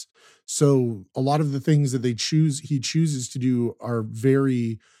aspects. So a lot of the things that he chooses to do are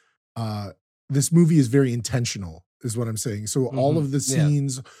very, this movie is very intentional, is what I'm saying. So all of the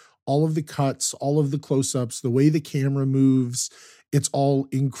scenes, all of the cuts, all of the close-ups, the way the camera moves, it's all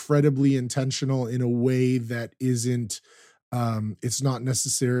incredibly intentional in a way that isn't, it's not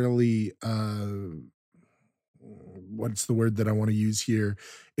necessarily, what's the word that I want to use here?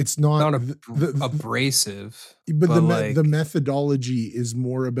 It's not abrasive, but the methodology is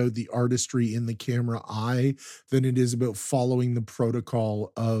more about the artistry in the camera eye than it is about following the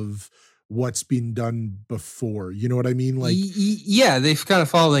protocol of what's been done before. You know what I mean? Like, yeah, they've kind of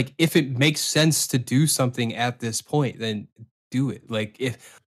followed, like, if it makes sense to do something at this point, then do it. Like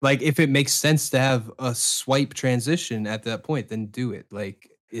if it makes sense to have a swipe transition at that point, then do it. Like,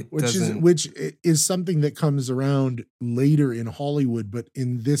 which is something that comes around later in Hollywood, but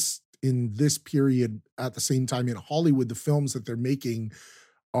in this period, at the same time in Hollywood, the films that they're making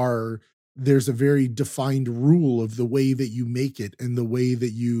there's a very defined rule of the way that you make it and the way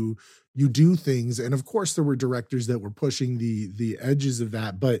that you do things. And of course there were directors that were pushing the edges of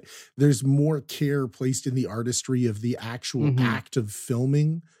that, but there's more care placed in the artistry of the actual act of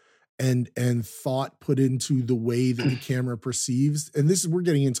filming and thought put into the way that the camera perceives. And we're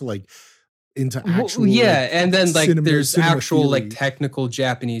getting into actual, and then like there's actual theory. like technical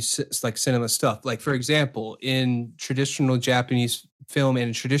Japanese like cinema stuff. Like for example, in traditional Japanese film and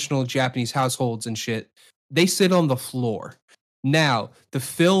in traditional Japanese households and shit, they sit on the floor. Now, to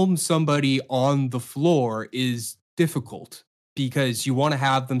film somebody on the floor is difficult because you want to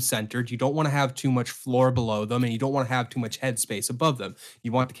have them centered. You don't want to have too much floor below them, and you don't want to have too much headspace above them.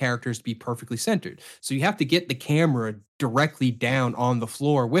 You want the characters to be perfectly centered. So you have to get the camera directly down on the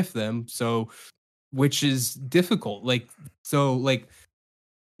floor with them. Which is difficult.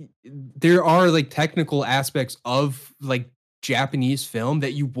 There are like technical aspects of like Japanese film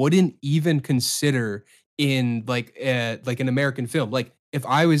that you wouldn't even consider in like an American film. Like if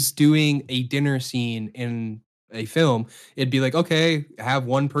I was doing a dinner scene in a film, it'd be like, okay, have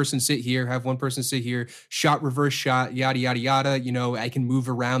one person sit here, have one person sit here, shot, reverse shot, yada, yada, yada. I can move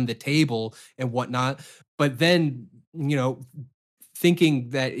around the table and whatnot. but then, thinking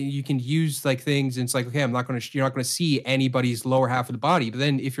that you can use like things, and it's like, okay, you're not going to see anybody's lower half of the body. But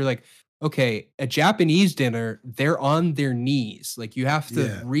then if you're like, okay, a Japanese dinner, they're on their knees. Like you have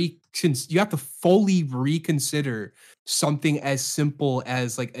to you have to fully reconsider something as simple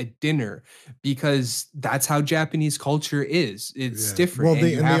as like a dinner, because that's how Japanese culture is. It's different.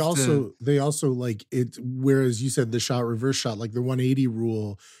 Well, they also like it. Whereas you said the reverse shot, like the 180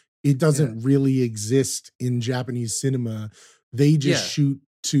 rule, it doesn't really exist in Japanese cinema. They just shoot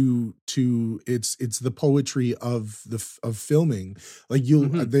to it's the poetry of filming. Like you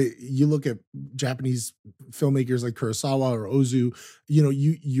look at Japanese filmmakers like Kurosawa or Ozu,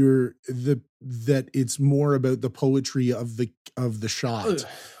 that it's more about the poetry of the shot.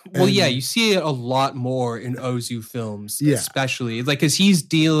 Well, you see it a lot more in Ozu films, especially like because he's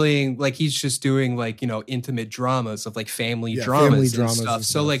just doing like intimate dramas of like family dramas and stuff.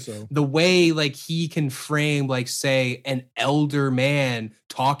 So like the way like he can frame like say an elder man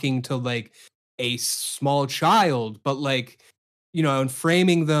talking to like a small child, but like and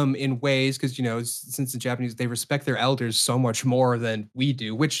framing them in ways, because since the Japanese, they respect their elders so much more than we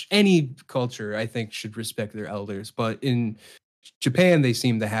do, which any culture I think should respect their elders, but in Japan they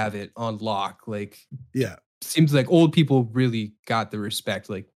seem to have it on lock. Like seems like old people really got the respect.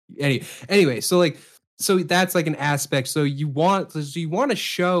 Like anyway, so that's like an aspect. So you want to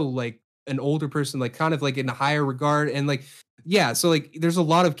show like an older person like kind of like in a higher regard, and like so like there's a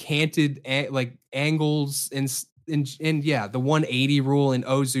lot of canted like angles and the 180 rule in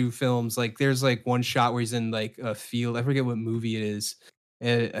Ozu films. Like there's like one shot where he's in like a field, I forget what movie it is,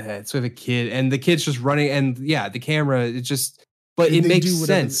 it's with a kid and the kid's just running, and the camera, it just, but it makes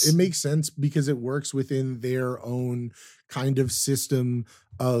sense. It makes sense because it works within their own kind of system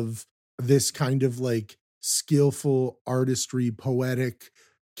of this kind of like skillful artistry, poetic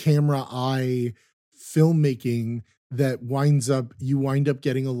camera eye filmmaking that you wind up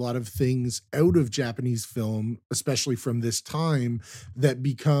getting a lot of things out of Japanese film, especially from this time, that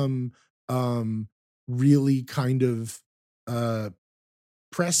become really kind of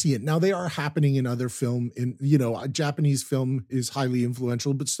prescient. Now they are happening in other film, Japanese film is highly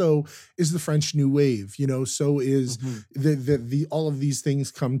influential, but so is the French New Wave, so is the all of these things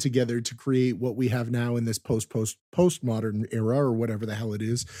come together to create what we have now in this postmodern era, or whatever the hell it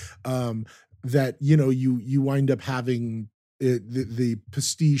is. That you wind up having the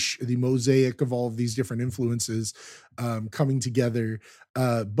pastiche, the mosaic of all of these different influences coming together.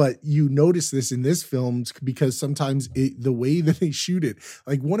 But you notice this in this film because sometimes the way that they shoot it,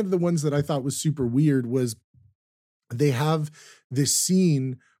 like one of the ones that I thought was super weird was they have this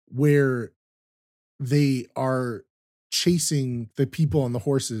scene where they are chasing the people on the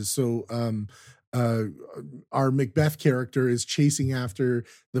horses. So our Macbeth character is chasing after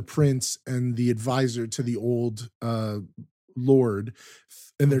the prince and the advisor to the old lord,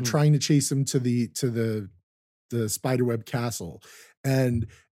 and they're trying to chase him to the spiderweb castle, and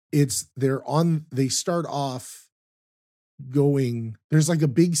they start off going, there's like a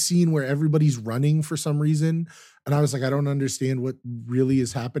big scene where everybody's running for some reason, and I was like, I don't understand what really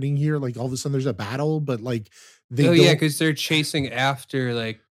is happening here. Like all of a sudden there's a battle, but like because they're chasing after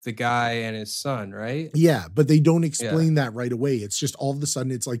like the guy and his son, right? Yeah, but they don't explain that right away. It's just all of a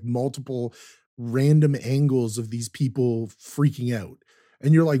sudden it's like multiple random angles of these people freaking out.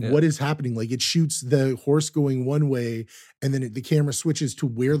 And you're like, what is happening? Like it shoots the horse going one way, and then the camera switches to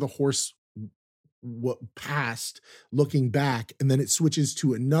where the horse passed looking back, and then it switches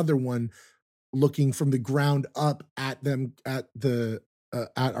to another one looking from the ground up at them, at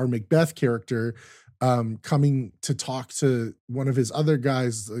our Macbeth character, coming to talk to one of his other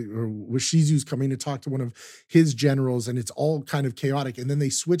guys, or Washizu's coming to talk to one of his generals, and it's all kind of chaotic. And then they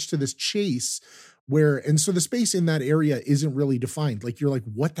switch to this chase so the space in that area isn't really defined. Like you're like,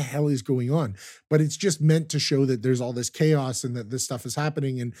 what the hell is going on? But it's just meant to show that there's all this chaos and that this stuff is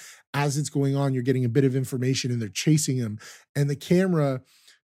happening. And as it's going on, you're getting a bit of information, and they're chasing him. And the camera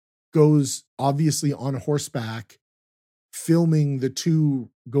goes obviously on horseback, filming the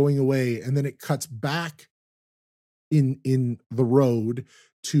two going away, and then it cuts back in the road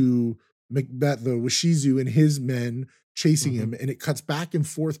to Macbeth, the Washizu and his men chasing him, and it cuts back and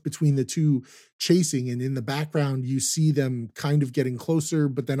forth between the two chasing, and in the background you see them kind of getting closer,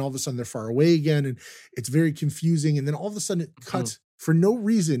 but then all of a sudden they're far away again, and it's very confusing. And then all of a sudden it cuts for no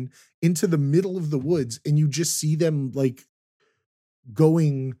reason into the middle of the woods, and you just see them like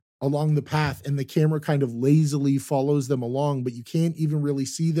going along the path, and the camera kind of lazily follows them along, but you can't even really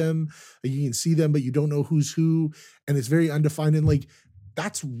see them. You can see them, but you don't know who's who, and it's very undefined. And like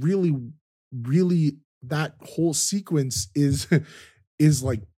that's really, really, that whole sequence is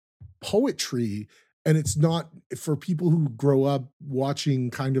like poetry. and it's not for people who grow up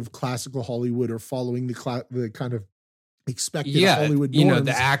watching kind of classical Hollywood or following the kind of expected Hollywood norms.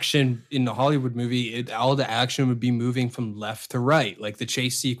 The action in the Hollywood movie, all the action would be moving from left to right, like the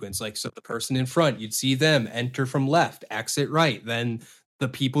chase sequence. Like, so the person in front, you'd see them enter from left, exit right. Then the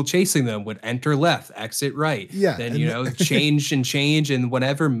people chasing them would enter left, exit right. Yeah. Then, change. And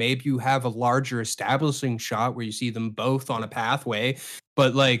whatever, maybe you have a larger establishing shot where you see them both on a pathway.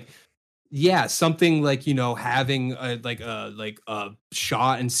 But like, yeah, something like, having a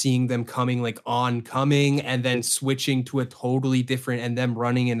shot and seeing them coming, like oncoming, and then switching to a totally different, and them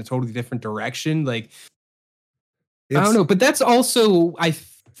running in a totally different direction. Like, I don't know, but that's also, I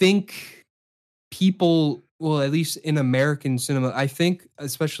think people, well, at least in American cinema, I think,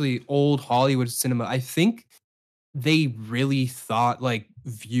 especially old Hollywood cinema, I think they really thought like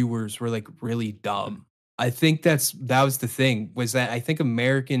viewers were like really dumb. I think that was the thing, was that I think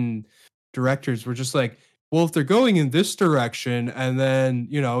American directors were just like, well, if they're going in this direction and then,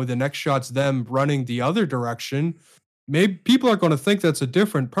 the next shot's them running the other direction, maybe people are going to think that's a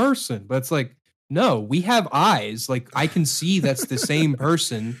different person. But it's like, no, we have eyes. Like, I can see that's the same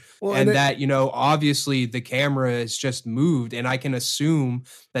person. Well, and that, obviously the camera is just moved, and I can assume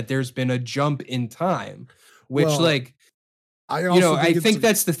that there's been a jump in time, which I think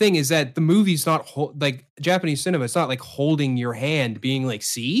that's the thing, is that the movie's not like Japanese cinema. It's not like holding your hand, being like,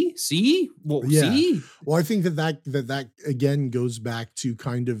 see, see. Well, I think that again goes back to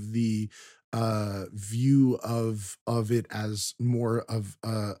kind of the view of it as more of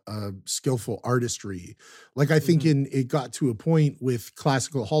a skillful artistry. Like, I think it got to a point with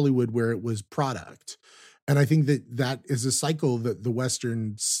classical Hollywood where it was product. And I think that is a cycle that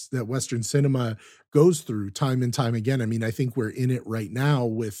Western cinema goes through time and time again. I mean, I think we're in it right now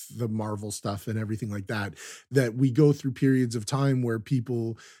with the Marvel stuff and everything like that, that we go through periods of time where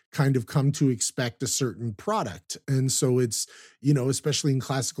people kind of come to expect a certain product. And so it's, especially in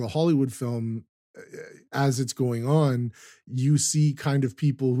classical Hollywood film, as it's going on, you see kind of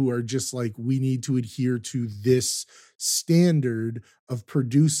people who are just like, we need to adhere to this standard of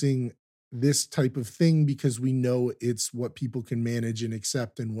producing this type of thing because we know it's what people can manage and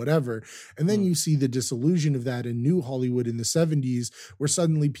accept and whatever. And then you see the disillusion of that in New Hollywood in the 70s, where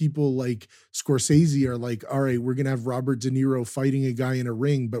suddenly people like Scorsese are like, all right, we're going to have Robert De Niro fighting a guy in a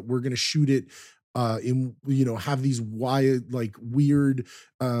ring, but we're going to shoot it have these wide, like weird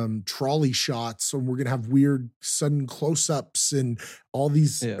trolley shots, and we're going to have weird sudden close-ups and all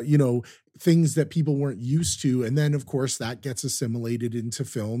these, things that people weren't used to. And then of course that gets assimilated into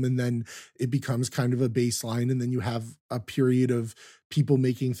film, and then it becomes kind of a baseline. And then you have a period of people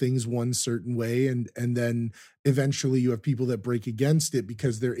making things one certain way. And then eventually you have people that break against it,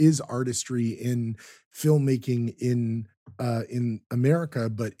 because there is artistry in filmmaking in America,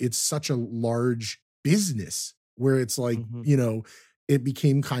 but it's such a large business where it's like, it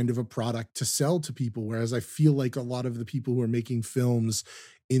became kind of a product to sell to people. Whereas I feel like a lot of the people who are making films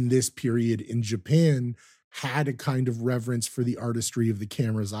in this period in Japan had a kind of reverence for the artistry of the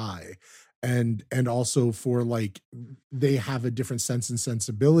camera's eye. And also for like, they have a different sense and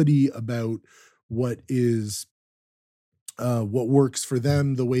sensibility about what is what works for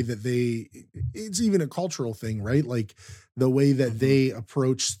them, the way that it's even a cultural thing, right? Like the way that they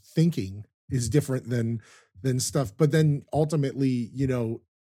approach thinking is different than stuff. But then ultimately,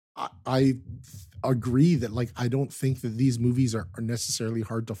 I agree that like, I don't think that these movies are necessarily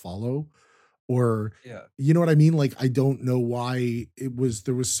hard to follow, or, you know what I mean? Like, I don't know why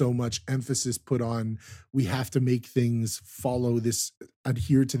there was so much emphasis put on, we have to make things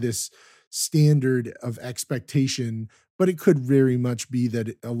adhere to this standard of expectation. But it could very much be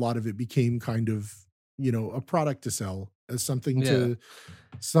that a lot of it became kind of, a product to sell, as something to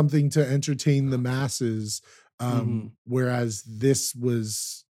entertain the masses. Whereas this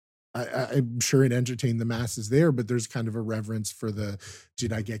was, I'm sure it entertained the masses there, but there's kind of a reverence for the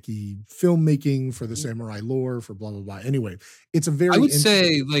Jidaigeki filmmaking, for the samurai lore, for blah, blah, blah. Anyway, it's a very, I would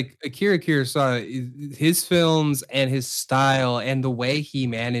say like Akira Kurosawa, his films and his style and the way he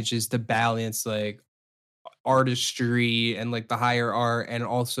manages to balance like artistry and like the higher art, and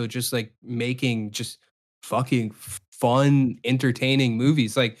also just like making just fucking fun, entertaining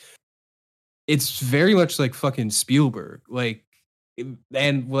movies. Like, it's very much like fucking Spielberg. Like,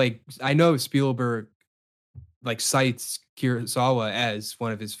 and like, I know Spielberg like cites Kurosawa as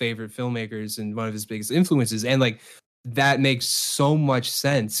one of his favorite filmmakers and one of his biggest influences, and like that makes so much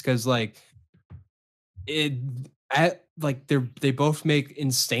sense, because like they both make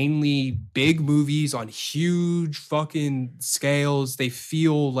insanely big movies on huge fucking scales. They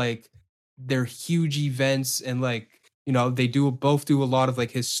feel like they're huge events, and like, You know, they both do a lot of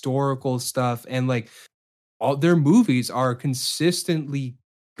like historical stuff, and like all their movies are consistently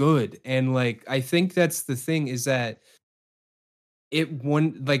good. And like I think that's the thing, is that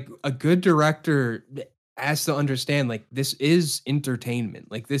like a good director has to understand, like, this is entertainment.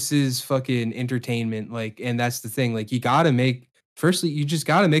 Like, this is fucking entertainment. Like, and that's the thing. Like, you just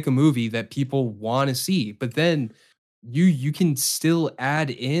gotta make a movie that people want to see. But then you can still add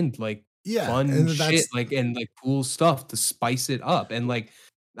in like Yeah, fun and shit, that's like, and like cool stuff to spice it up. And like,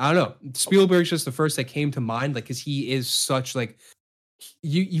 I don't know, Spielberg's just the first that came to mind, like, because he is such like,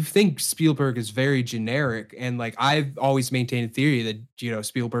 you think Spielberg is very generic, and like I've always maintained a theory that, you know,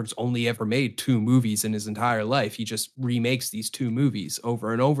 Spielberg's only ever made 2 movies in his entire life. He just remakes these 2 movies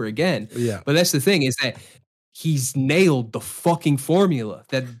over and over again. yeah. But that's the thing, is that he's nailed the fucking formula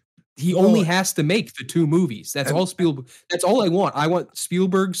that he Well, only has to make the 2 movies. That's and- all Spielberg. That's all I want. I want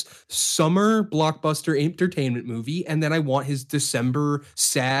Spielberg's summer blockbuster entertainment movie, and then I want his December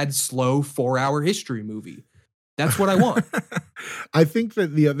sad, slow 4-hour history movie. That's what I want. I think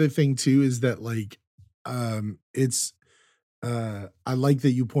that the other thing too is that like it's I like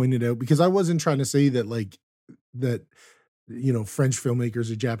that you pointed out, because I wasn't trying to say that like that, you know, French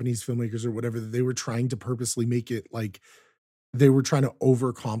filmmakers or Japanese filmmakers or whatever, that they were trying to purposely make it like they were trying to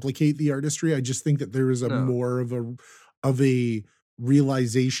overcomplicate the artistry. I just think that there is a No. more of a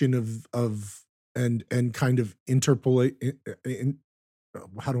realization of and kind of interpolate in,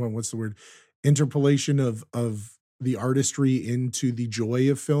 how do I what's the word, interpolation of the artistry into the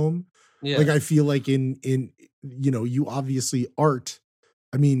joy of film. Yeah. Like I feel like in you know, you obviously art,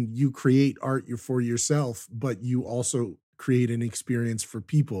 I mean, you create art for yourself, but you also create an experience for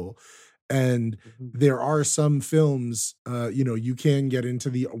people. And Mhm. there are some films, you know, you can get into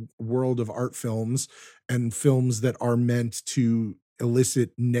the world of art films and films that are meant to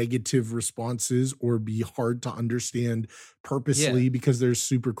elicit negative responses or be hard to understand purposely because they're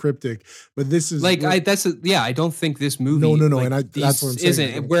super cryptic. But this is like, I don't think this movie. no, like, and that's what I'm saying.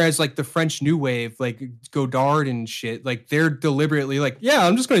 Isn't. Whereas like the French New Wave, like Godard and shit, like they're deliberately like, yeah,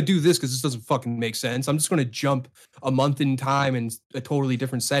 I'm just gonna do this because this doesn't fucking make sense. I'm just gonna jump a month in time in a totally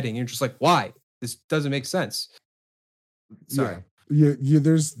different setting. You're just like, why? This doesn't make sense. Sorry. Yeah.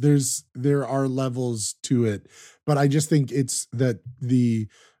 There are levels to it, but I just think it's that the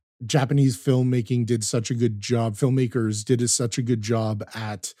Japanese filmmakers did such a good job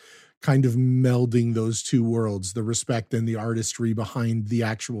at kind of melding those 2 worlds, the respect and the artistry behind the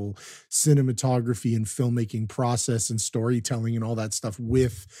actual cinematography and filmmaking process and storytelling and all that stuff,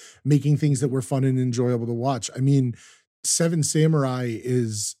 with making things that were fun and enjoyable to watch. I mean, Seven Samurai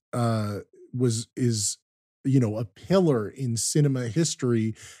is you know, a pillar in cinema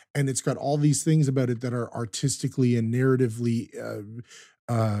history, and it's got all these things about it that are artistically and narratively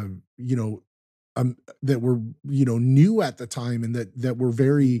you know, that were, you know, new at the time, and that were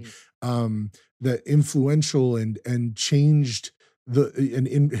very that influential and changed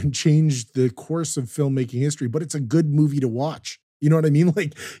and changed the course of filmmaking history. But it's a good movie to watch. You know what I mean?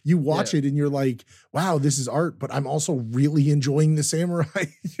 Like you watch it and you're like, wow, this is art, but I'm also really enjoying the samurai.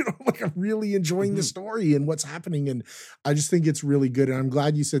 You know, like I'm really enjoying the story and what's happening. And I just think it's really good. And I'm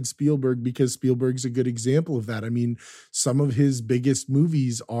glad you said Spielberg, because Spielberg's a good example of that. I mean, some of his biggest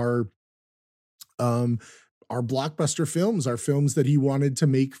movies are blockbuster films, are films that he wanted to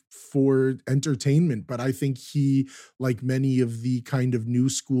make for entertainment. But I think he, like many of the kind of new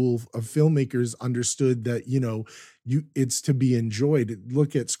school of filmmakers, understood that, you know, it's to be enjoyed.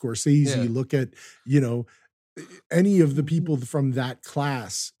 Look at Scorsese, look at, you know, any of the people from that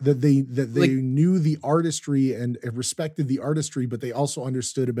class, that they like, knew the artistry and respected the artistry, but they also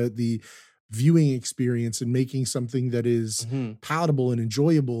understood about the viewing experience and making something that is palatable and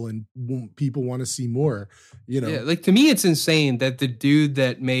enjoyable and people want to see more, you know. Yeah, like to me it's insane that the dude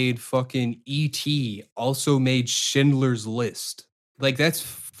that made fucking E.T. also made Schindler's List. Like that's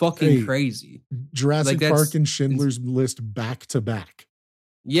fucking crazy. Jurassic Park and Schindler's List back to back.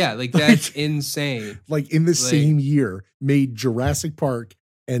 Yeah, like that's insane. Like in the same year, made Jurassic Park,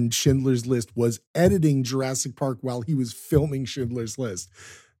 and Schindler's List, was editing Jurassic Park while he was filming Schindler's List.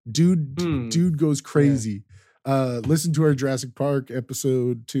 Dude goes crazy. Listen to our Jurassic Park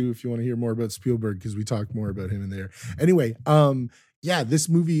episode 2 if you want to hear more about Spielberg, because we talk more about him in there. Anyway, yeah, this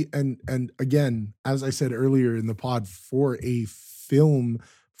movie, and again, as I said earlier in the pod, for a film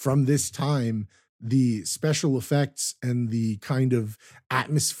from this time, the special effects and the kind of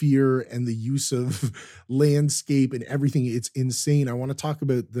atmosphere and the use of landscape and everything, it's insane. I want to talk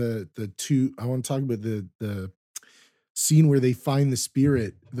about the scene where they find the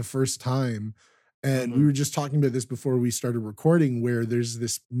spirit the first time. And we were just talking about this before we started recording, where there's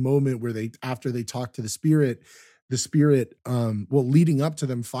this moment where after they talk to the spirit, the spirit, well, leading up to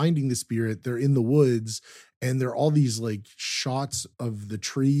them finding the spirit, they're in the woods, and there are all these like shots of the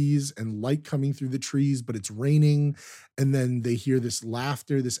trees and light coming through the trees, but it's raining, and then they hear this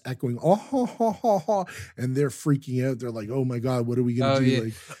laughter, this echoing, oh ha ha ha ha, and they're freaking out. They're like, oh my god, what are we gonna Oh do? yeah.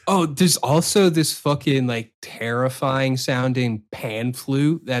 Like, Oh, there's also this fucking like terrifying sounding pan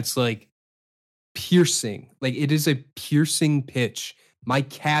flute that's like piercing. Like it is a piercing pitch. My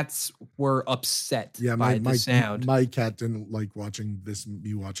cats were upset yeah, by the sound. my cat didn't like watching this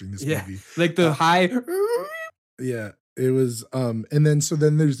Yeah, movie. like the high. Yeah, it was and then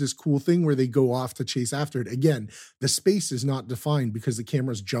there's this cool thing where they go off to chase after it. Again, the space is not defined because the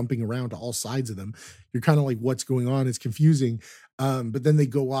camera's jumping around to all sides of them. You're kind of like, what's going on? It's confusing. But then they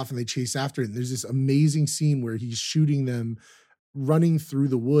go off and they chase after it. And there's this amazing scene where he's shooting them running through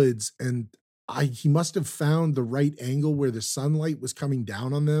the woods, and he must have found the right angle where the sunlight was coming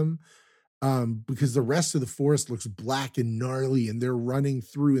down on them, because the rest of the forest looks black and gnarly, and they're running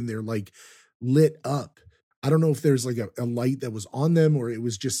through and they're like lit up. I don't know if there's like a light that was on them or it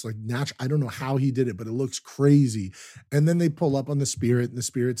was just like natural. I don't know how he did it, but it looks crazy. And then they pull up on the spirit, and the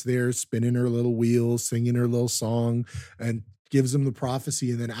spirit's there spinning her little wheels, singing her little song, and gives them the prophecy.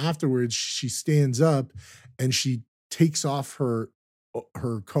 And then afterwards she stands up and she takes off her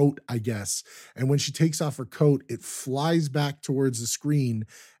coat, I guess. And when she takes off her coat, it flies back towards the screen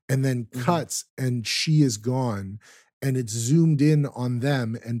and then cuts, and she is gone. And it's zoomed in on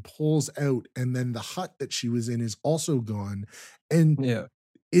them and pulls out. And then the hut that she was in is also gone. And Yeah.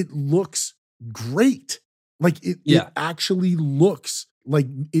 it looks great. Like it actually looks like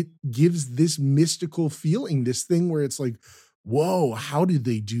it gives this mystical feeling, this thing where it's like, whoa, how did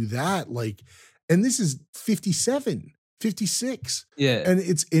they do that? Like, and this is 57, 56. Yeah. And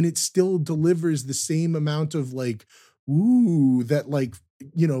it still delivers the same amount of like, ooh, that like,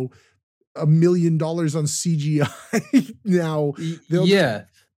 you know, $1 million on CGI now. Yeah.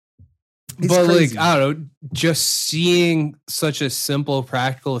 But crazy. like, I don't know, just seeing such a simple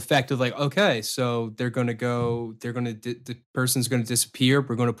practical effect of like, okay, so the person's going to disappear.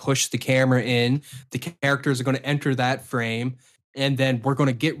 We're going to push the camera in. The characters are going to enter that frame. And then we're going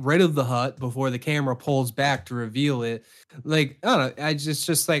to get rid of the hut before the camera pulls back to reveal it. Like, I don't know.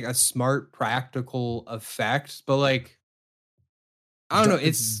 Just like a smart practical effect. But like, I don't know.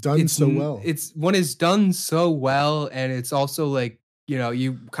 It's done so well. It's when it's done so well, and it's also like, you know,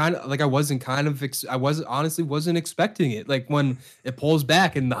 you kind of like I honestly wasn't expecting it. Like when it pulls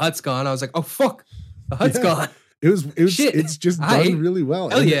back and the hut's gone, I was like, oh fuck, the hut's gone. It was Shit. It's just done really well.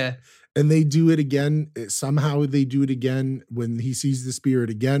 Hell yeah. And they do it again. Somehow they do it again when he sees the spirit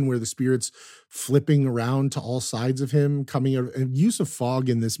again, where the spirit's flipping around to all sides of him, coming out. And use of fog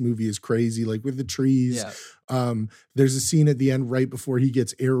in this movie is crazy. Like with the trees. Yeah. There's a scene at the end right before he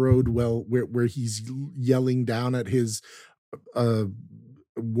gets arrowed. Well, where he's yelling down at his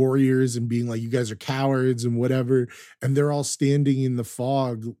warriors and being like, you guys are cowards and whatever, and they're all standing in the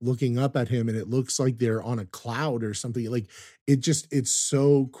fog looking up at him, and it looks like they're on a cloud or something. Like it's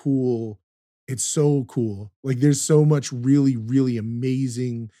so cool. It's so cool. Like there's so much really, really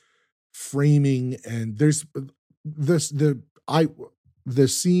amazing framing, and there's the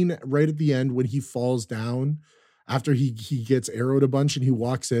scene right at the end when he falls down after he gets arrowed a bunch, and he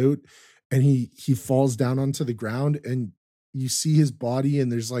walks out and he falls down onto the ground, and you see his body,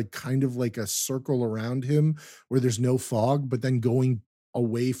 and there's like kind of like a circle around him where there's no fog, but then going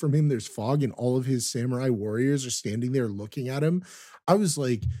away from him, there's fog, and all of his samurai warriors are standing there looking at him. I was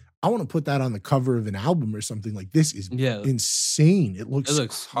like, I want to put that on the cover of an album or something. Like this is insane. It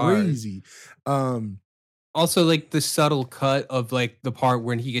looks crazy. Also, like the subtle cut of like the part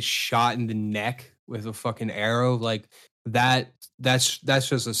when he gets shot in the neck with a fucking arrow, like that's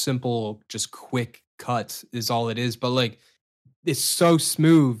just a simple, just quick cut is all it is. But like, it's so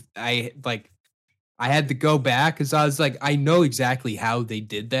smooth. I had to go back because I was like, I know exactly how they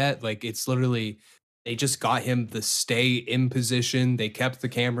did that. Like it's literally, they just got him to stay in position. They kept the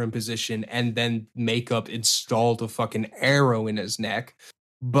camera in position, and then makeup installed a fucking arrow in his neck.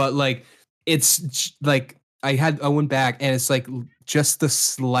 But like, it's like I went back, and it's like just the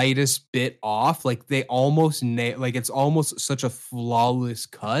slightest bit off. Like they almost like it's almost such a flawless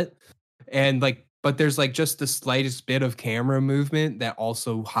cut, and like, but there's like just the slightest bit of camera movement that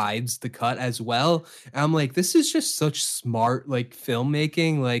also hides the cut as well. And I'm like, this is just such smart like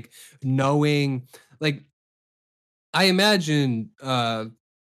filmmaking, like knowing, like I imagine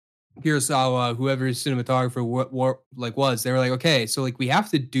Kurosawa, whoever his cinematographer was, they were like, okay, so like we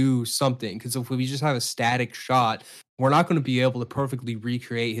have to do something, because if we just have a static shot, we're not going to be able to perfectly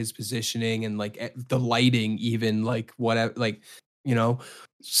recreate his positioning and like the lighting, even like whatever, like, you know.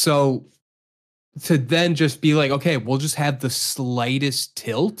 So to then just be like, okay, we'll just have the slightest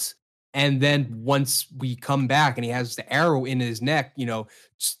tilt. And then once we come back and he has the arrow in his neck,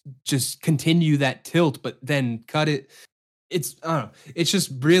 just continue that tilt, but then cut it. It's, I don't know. It's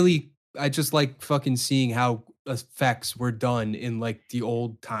just really, I just like fucking seeing how effects were done in like the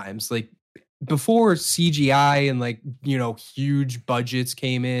old times. Like before CGI and like, huge budgets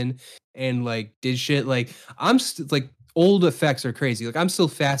came in and like did shit. Like like, old effects are crazy. Like I'm still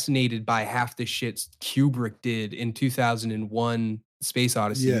fascinated by half the shit Kubrick did in 2001 Space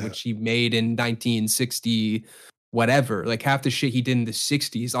Odyssey, Yeah. which he made in 1960 whatever. Like half the shit he did in the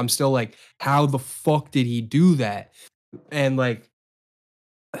 60s. I'm still like, how the fuck did he do that? And like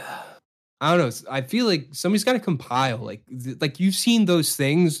I don't know. I feel like somebody's got to compile like you've seen those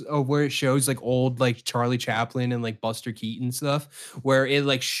things where it shows like old like Charlie Chaplin and like Buster Keaton stuff where it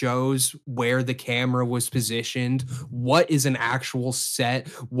like shows where the camera was positioned, what is an actual set,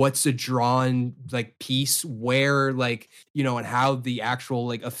 what's a drawn like piece, where like and how the actual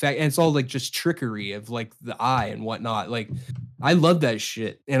like effect, and it's all like just trickery of like the eye and whatnot. Like I love that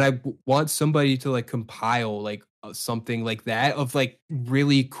shit, and I want somebody to like compile like something like that of like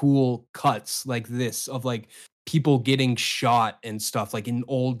really cool cuts like this of like people getting shot and stuff like in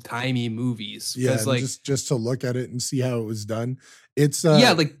old timey movies. Yeah, like just to look at it and see how it was done. It's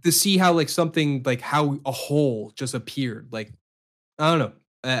yeah, like to see how like something like how a hole just appeared. Like I don't know.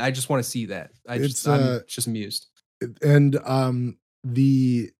 I just want to see that. I'm just amused. And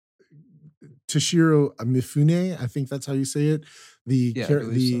the Toshiro Mifune, I think that's how you say it.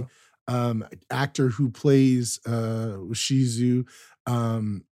 The actor who plays Shizu,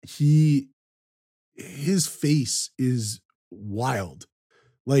 his face is wild.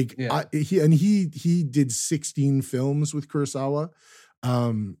 Like he did 16 films with Kurosawa.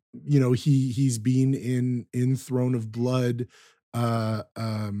 He's been in Throne of Blood.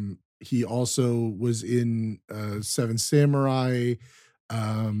 He also was in Seven Samurai.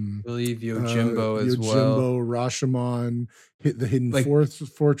 I believe Yojimbo as well. Yojimbo, Rashomon, The Hidden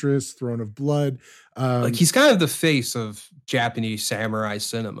Fortress, Throne of Blood. Like he's kind of the face of Japanese samurai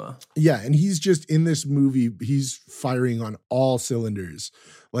cinema. Yeah, and he's just in this movie, he's firing on all cylinders.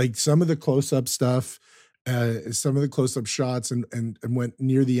 Like some of the close-up stuff, some of the close-up shots, and went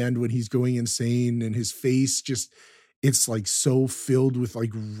near the end when he's going insane and his face just, it's like so filled with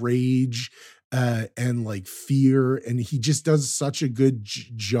like rage and like fear, and he just does such a good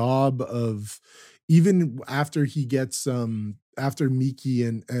job of, even after he gets after Miki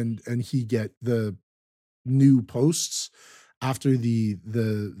and he get the new posts after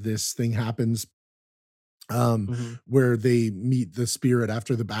this thing happens, where they meet the spirit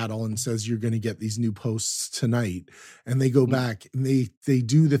after the battle and says you're going to get these new posts tonight, and they go back and they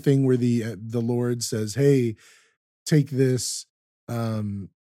do the thing where the Lord says, hey, take this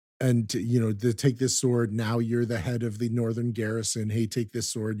and to take this sword. Now you're the head of the northern garrison. Hey, take this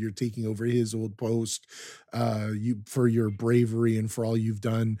sword. You're taking over his old post, for your bravery and for all you've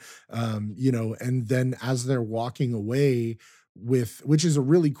done. And then as they're walking away which is a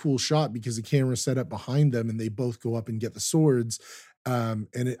really cool shot because the camera's set up behind them and they both go up and get the swords. I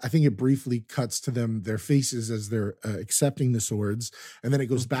think it briefly cuts to their faces as they're accepting the swords. And then it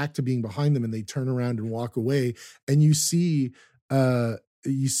goes back to being behind them and they turn around and walk away. And you see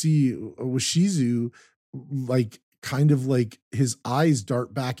Washizu, like kind of like his eyes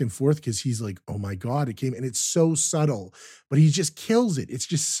dart back and forth because he's like, oh my God, it came. And it's so subtle, but he just kills it. It's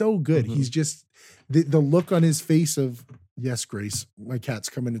just so good. He's just, the look on his face of, yes, Grace, my cat's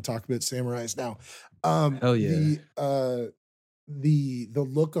coming to talk about samurais now. Hell yeah. The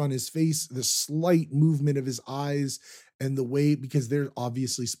look on his face, the slight movement of his eyes, and the way, because they're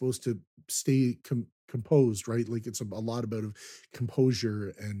obviously supposed to stay composed, right? Like it's a lot about of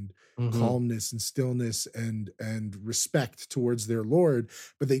composure and calmness and stillness and respect towards their Lord,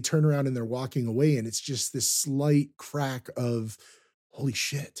 but they turn around and they're walking away, and it's just this slight crack of holy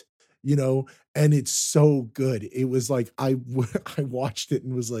shit, and it's so good. It was like I watched it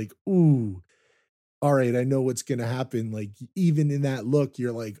and was like, ooh, all right, I know what's gonna happen. Like even in that look,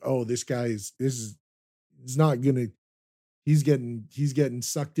 you're like, oh, he's getting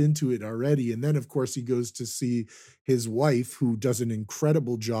sucked into it already. And then of course he goes to see his wife, who does an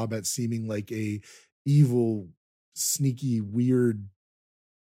incredible job at seeming like a evil, sneaky, weird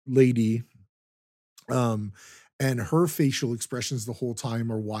lady. And her facial expressions the whole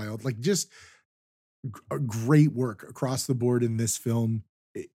time are wild. Like just a great work across the board in this film.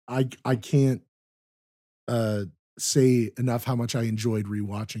 I can't say enough how much I enjoyed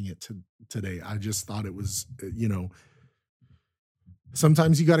rewatching it today. I just thought it was,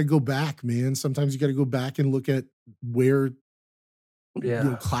 sometimes you got to go back, man. Sometimes you got to go back and look at where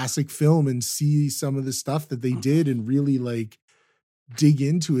Yeah. classic film and see some of the stuff that they did and really like dig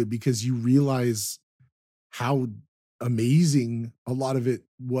into it, because you realize how amazing a lot of it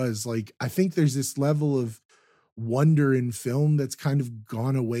was. Like, I think there's this level of wonder in film that's kind of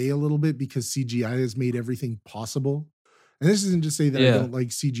gone away a little bit because CGI has made everything possible. And this isn't to say that I Yeah. don't like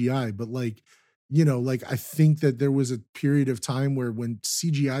CGI, but like, like I think that there was a period of time where when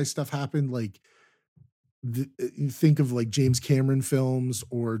CGI stuff happened, like you think of like James Cameron films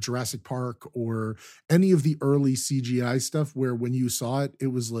or Jurassic Park or any of the early CGI stuff, where when you saw it, it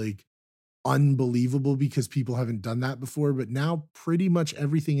was like unbelievable because people haven't done that before. But now pretty much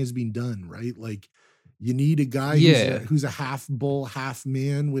everything has been done, right? Like, you need a guy Yeah. who's a half bull, half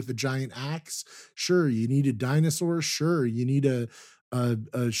man with a giant axe. Sure. You need a dinosaur. Sure. You need a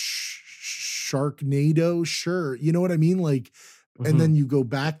Sharknado. Sure. You know what I mean? Like, and then you go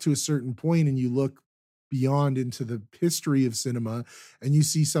back to a certain point and you look beyond into the history of cinema and you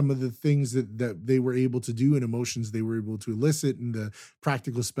see some of the things that they were able to do and emotions they were able to elicit and the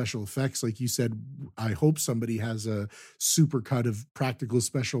practical special effects. Like you said, I hope somebody has a super cut of practical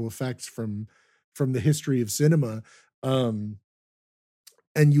special effects from the history of cinema. And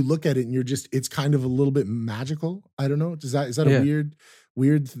you look at it and it's kind of a little bit magical. I don't know. Is that Yeah. a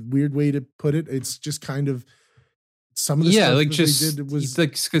weird way to put it? It's just kind of some of the stuff like that just they did was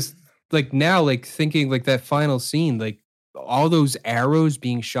like, because like now, like thinking like that final scene, like all those arrows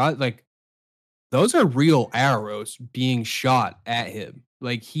being shot, like those are real arrows being shot at him.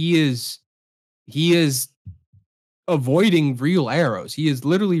 Like he is avoiding real arrows. He is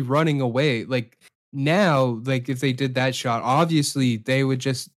literally running away. Like now, like if they did that shot, obviously they would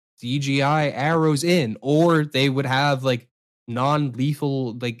just CGI arrows in, or they would have like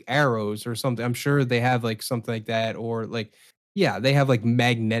non-lethal like arrows or something. I'm sure they have like something like that, or like yeah, they have like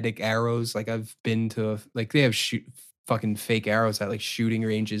magnetic arrows. Like I've been to like they have fucking fake arrows at like shooting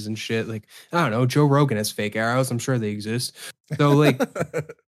ranges and shit. Like I don't know, Joe Rogan has fake arrows. I'm sure they exist. So like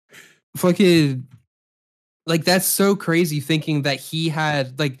fucking like that's so crazy thinking that he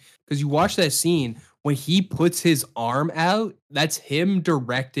had like, because you watch that scene when he puts his arm out, that's him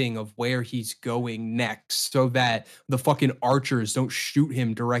directing of where he's going next so that the fucking archers don't shoot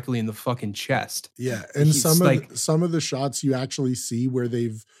him directly in the fucking chest. Yeah, and some of the shots you actually see where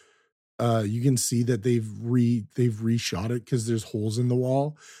they've you can see that they've reshot it because there's holes in the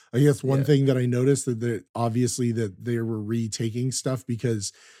wall. I guess one thing that I noticed that obviously that they were retaking stuff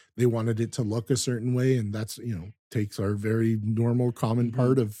because they wanted it to look a certain way, and that's takes our very normal common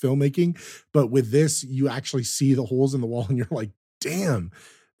part of filmmaking. But with this, you actually see the holes in the wall, and you're like, damn.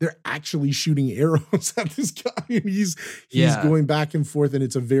 They're actually shooting arrows at this guy. And he's going back and forth, and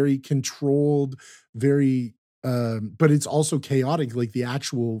it's a very controlled, very but it's also chaotic, like the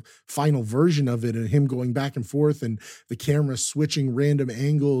actual final version of it, and him going back and forth and the camera switching random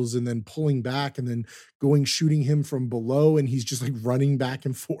angles and then pulling back and then shooting him from below, and he's just like running back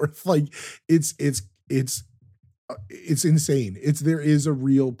and forth. Like it's insane. There is a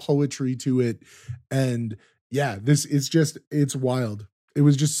real poetry to it. And yeah, it's wild. It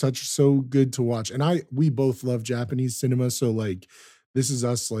was just so good to watch. And we both love Japanese cinema. So like, this is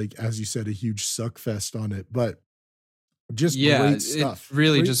us, like, as you said, a huge suck fest on it, but just great stuff. It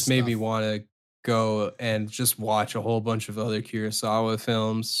really just made me want to go and just watch a whole bunch of other Kurosawa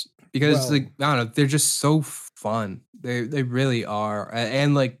films because like, I don't know, they're just so fun. They really are.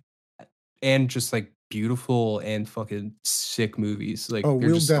 And just like beautiful and fucking sick movies. Like,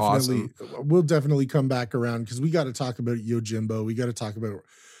 we'll definitely come back around because we got to talk about Yojimbo. We got to talk about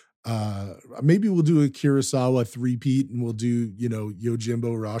maybe we'll do a Kurosawa three-peat and we'll do Yojimbo,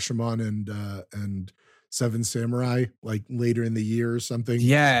 Rashomon, and Seven Samurai like later in the year or something.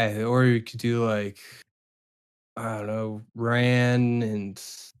 Yeah, or you could do like I don't know, Ran, and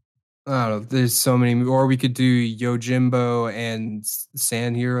I don't know. There's so many. Or we could do Yojimbo and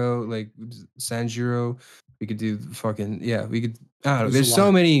Sanjiro, like Sanjiro. We could do fucking We could. I don't know. There's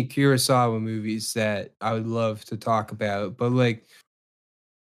so many Kurosawa movies that I would love to talk about, but like.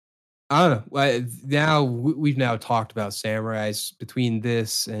 I don't know. Now we've talked about samurais between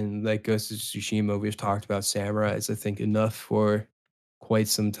this and like Ghost of Tsushima. We've talked about samurais, I think, enough for quite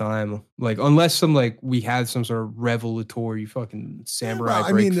some time. Like, unless we have some sort of revelatory fucking samurai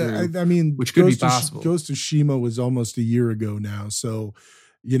breakthrough. I mean, which could be possible. Ghost of Tsushima was almost a year ago now, so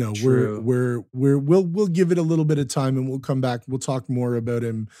we'll give it a little bit of time and we'll come back. We'll talk more about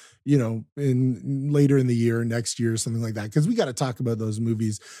him, in later in the year, next year, something like that. Cause we got to talk about those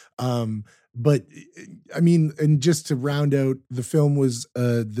movies. but I mean, and just to round out, the film was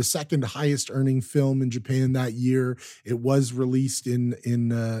the second highest earning film in Japan that year. It was released in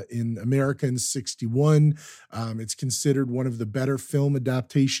America in '61. It's considered one of the better film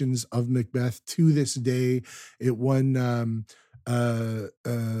adaptations of Macbeth to this day. It won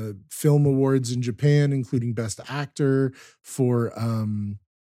film awards in Japan, including Best Actor for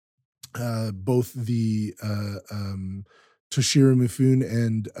both the Toshiro Mifune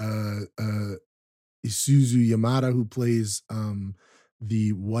and Isuzu Yamada, who plays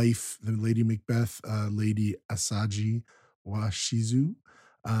the wife, the Lady Macbeth, Lady Asaji Washizu.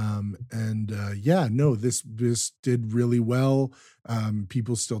 This did really well.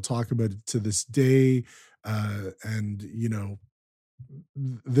 People still talk about it to this day. I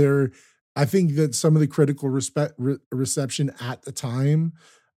think that some of the critical reception at the time,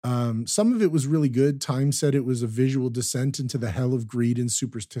 some of it was really good. Time said it was a visual descent into the hell of greed and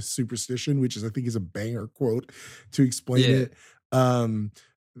superstition, which I think is a banger quote to explain it. Some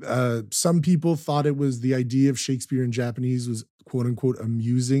people thought it was the idea of Shakespeare in Japanese was quote unquote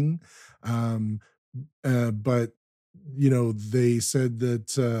amusing. But they said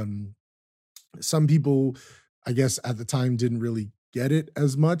that some people, I guess at the time, didn't really get it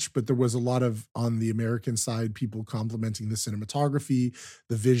as much, but there was a lot of, on the American side, people complimenting the cinematography.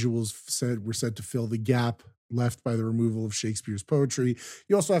 The visuals were said to fill the gap left by the removal of Shakespeare's poetry.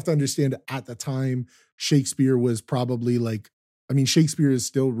 You also have to understand, at the time, Shakespeare was probably Shakespeare is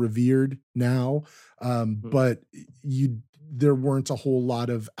still revered now, but there weren't a whole lot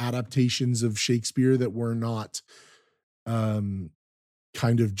of adaptations of Shakespeare that were not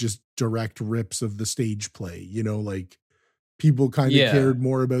kind of just direct rips of the stage play, people kind of cared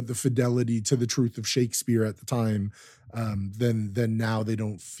more about the fidelity to the truth of Shakespeare at the time than now. They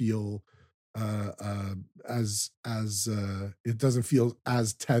don't feel as it doesn't feel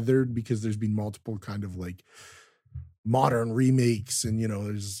as tethered, because there's been multiple kind of modern remakes, and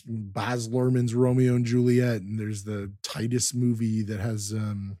there's Baz Luhrmann's Romeo and Juliet, and there's the Titus movie that has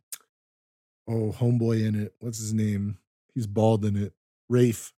homeboy in it. What's his name? He's bald in it.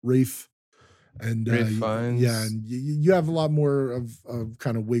 Rafe. And and you have a lot more of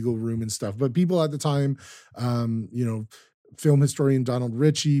kind of wiggle room and stuff. But people at the time, film historian Donald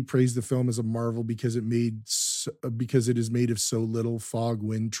Ritchie praised the film as a marvel because it is made of so little: fog,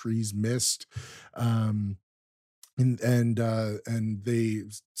 wind, trees, mist.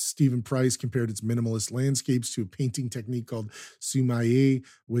 Stephen Price compared its minimalist landscapes to a painting technique called sumaie,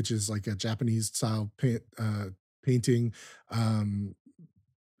 which is like a Japanese style painting.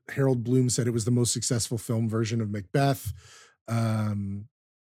 Harold Bloom said it was the most successful film version of Macbeth.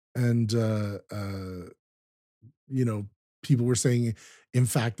 People were saying, in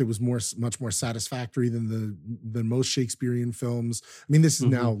fact, it was much more satisfactory than most Shakespearean films. I mean, this is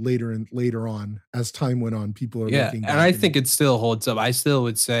now later on, as time went on, people are looking back, and I think it still holds up. I still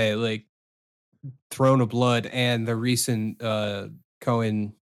would say Throne of Blood and the recent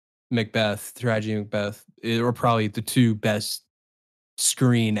Coen Macbeth, Tragedy of Macbeth, are probably the two best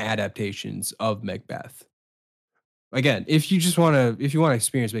screen adaptations of Macbeth. Again, if you want to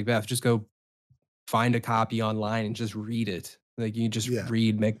experience Macbeth, just go find a copy online and just read it. You just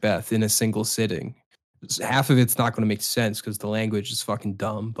read Macbeth in a single sitting. Half of it's not going to make sense because the language is fucking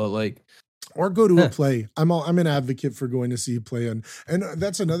dumb, but or go to a play. I'm an advocate for going to see a play, and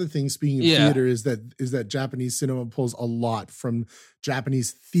that's another thing. Speaking of theater, is that Japanese cinema pulls a lot from Japanese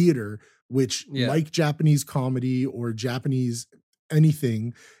theater, which like Japanese comedy or Japanese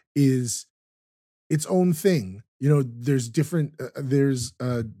anything is its own thing. There's different. There's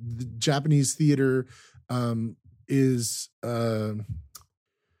the Japanese theater is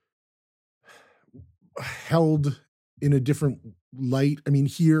held in a different light. I mean,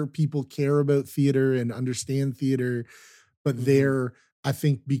 here people care about theater and understand theater, but there, I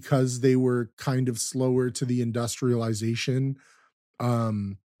think because they were kind of slower to the industrialization,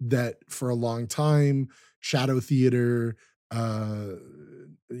 that for a long time, shadow theater,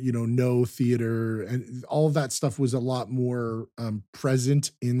 no theater, and all of that stuff was a lot more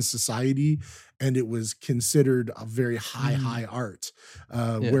present in society, and it was considered a very high art.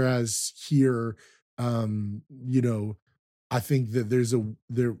 Whereas here, I think that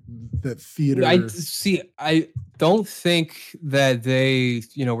that theater. I don't think that they,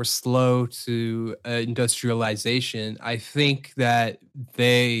 were slow to industrialization. I think that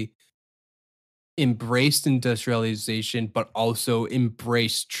they embraced industrialization, but also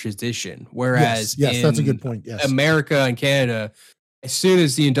embraced tradition. Whereas, yes, that's a good point. Yes, America and Canada, as soon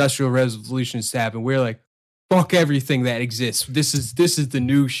as the Industrial Revolution happened, we're like, fuck everything that exists. This is the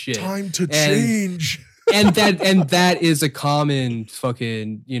new shit. Time to change. and that is a common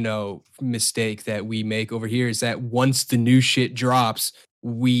fucking, mistake that we make over here, is that once the new shit drops,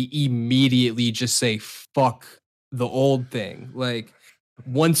 we immediately just say fuck the old thing. Like,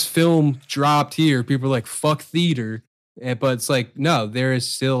 once film dropped here, people are like, fuck theater. But it's like, no, there is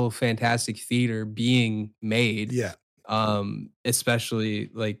still fantastic theater being made. Yeah. Especially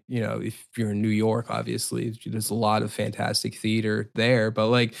like, if you're in New York, obviously there's a lot of fantastic theater there, but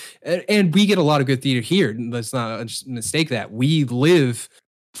like, and we get a lot of good theater here. Let's not mistake that. We live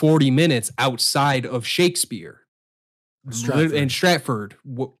 40 minutes outside of Shakespeare in Stratford,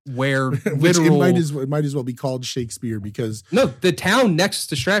 where literal, it might as well be called Shakespeare, because no, the town next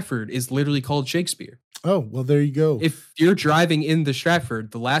to Stratford is literally called Shakespeare. Oh, well, there you go. If you're driving into Stratford,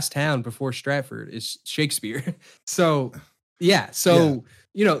 the last town before Stratford is Shakespeare. So, yeah. So,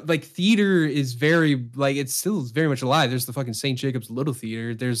 like, theater is very, like, it's still very much alive. There's the fucking St. Jacob's Little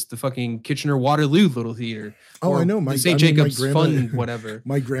Theater. There's the fucking Kitchener-Waterloo Little Theater. Oh, I know. St. Jacob's Fun, whatever.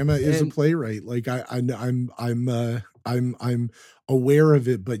 My grandma is a playwright. Like, I'm aware of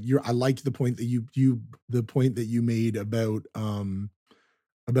it, but I like the point that you made about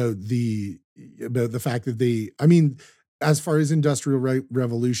the fact that as far as Industrial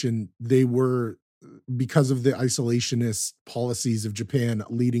Revolution, they were, because of the isolationist policies of Japan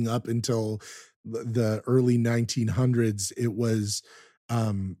leading up until the early 1900s, it was,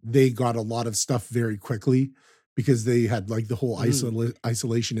 they got a lot of stuff very quickly because they had like the whole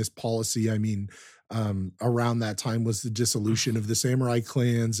isolationist policy. I mean, around that time was the dissolution of the samurai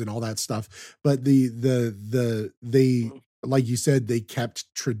clans and all that stuff. But they, like you said, they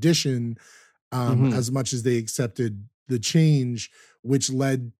kept tradition as much as they accepted the change, which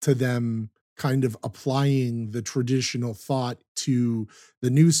led to them kind of applying the traditional thought to the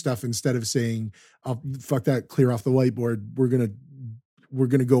new stuff instead of saying, oh, fuck that, clear off the whiteboard. We're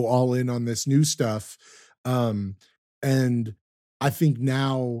going to go all in on this new stuff. And I think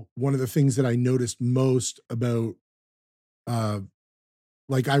now one of the things that I noticed most about,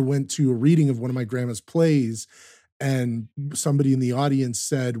 like, I went to a reading of one of my grandma's plays, and somebody in the audience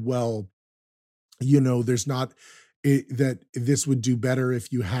said, well, there's not that this would do better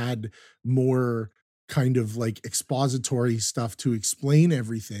if you had more kind of like expository stuff to explain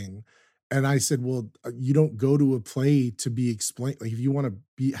everything. And I said, well, you don't go to a play to be explained. Like, if you want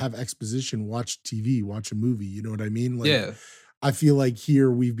to have exposition, watch TV, watch a movie. You know what I mean? Like, yeah. I feel like here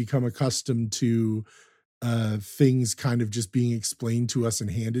we've become accustomed to things kind of just being explained to us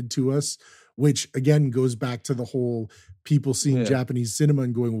and handed to us, which again goes back to the whole people seeing Japanese cinema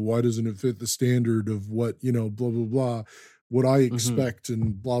and going, why doesn't it fit the standard of what, blah, blah, blah, what I expect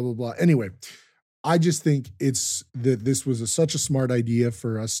and blah, blah, blah. Anyway, I just think it's that this was such a smart idea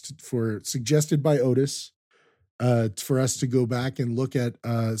for us suggested by Otis, for us to go back and look at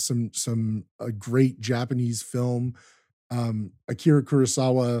some great Japanese film. Akira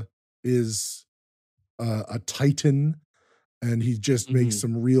Kurosawa is a titan, and he just makes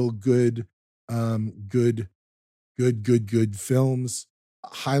some real good films.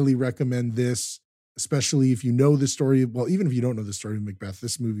 Highly recommend this, especially if you know the story. Well, even if you don't know the story of Macbeth,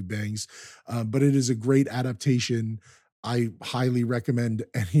 this movie bangs. But it is a great adaptation. I highly recommend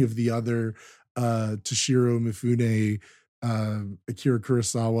any of the other Toshiro Mifune, Akira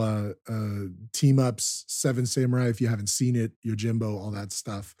Kurosawa team ups, Seven Samurai. If you haven't seen it, Yojimbo, all that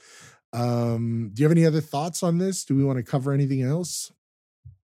stuff. Do you have any other thoughts on this? Do we want to cover anything else?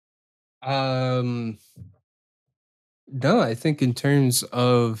 No, I think in terms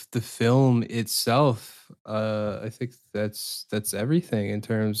of the film itself, I think that's everything in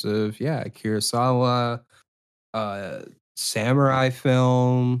terms of Kurosawa, samurai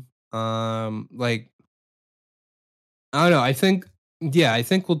film. Like, I don't know. I think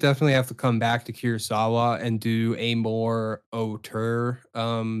we'll definitely have to come back to Kurosawa and do a more auteur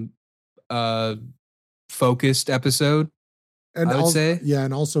focused episode. And I would say,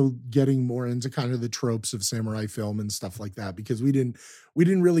 and also getting more into kind of the tropes of samurai film and stuff like that, because we didn't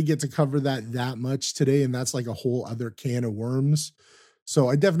really get to cover that much today, and that's like a whole other can of worms. So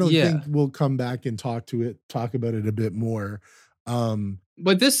I definitely think we'll come back and talk about it a bit more.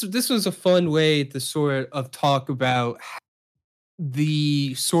 But this was a fun way to sort of talk about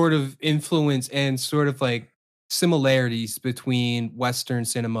the sort of influence and sort of like similarities between Western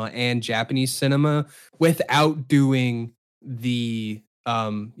cinema and Japanese cinema without doing the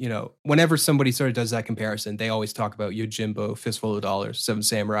whenever somebody sort of does that comparison, they always talk about Yojimbo, Fistful of Dollars, Seven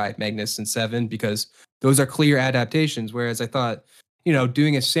Samurai, Magnificent Seven, because those are clear adaptations. Whereas I thought,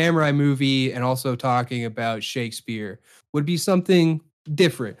 doing a samurai movie and also talking about Shakespeare would be something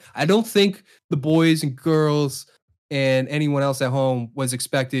different. I don't think the boys and girls and anyone else at home was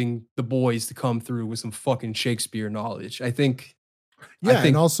expecting the boys to come through with some fucking Shakespeare knowledge. I think Yeah,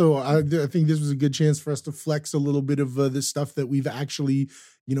 and also I think this was a good chance for us to flex a little bit of the stuff that we've actually,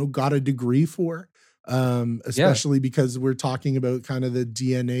 got a degree for. Especially because we're talking about kind of the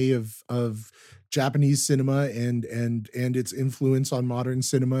DNA of Japanese cinema and its influence on modern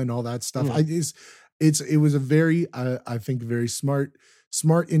cinema and all that stuff. It was a very I think very smart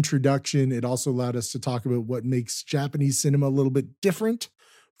introduction. It also allowed us to talk about what makes Japanese cinema a little bit different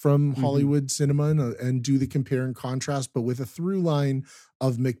from Hollywood cinema and do the compare and contrast, but with a through line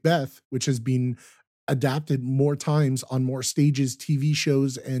of Macbeth, which has been adapted more times on more stages, TV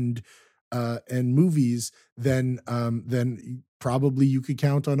shows, and movies than probably you could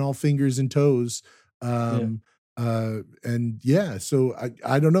count on all fingers and toes. And yeah, so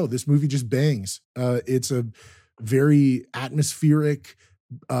I don't know. This movie just bangs. It's a very atmospheric,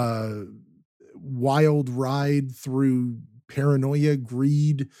 wild ride through paranoia,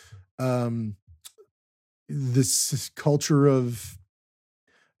 greed, this culture of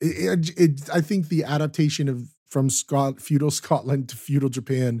I think the adaptation from feudal Scotland to feudal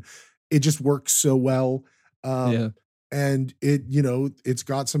Japan, it just works so well. And it's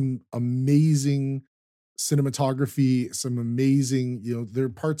got some amazing cinematography, some amazing, there are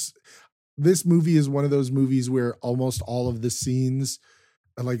parts. This movie is one of those movies where almost all of the scenes,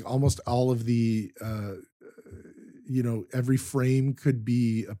 like almost all of the, every frame could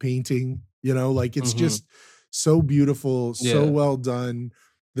be a painting, like it's just so beautiful, so well done.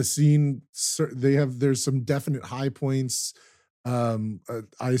 The scene, there's some definite high points. I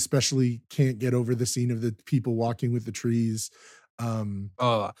especially can't get over the scene of the people walking with the trees.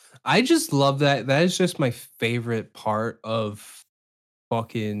 I just love that. That is just my favorite part of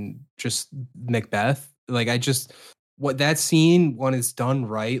fucking just Macbeth. Like what that scene when it's done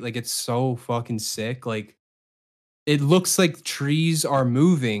right, like it's so fucking sick. Like it looks like trees are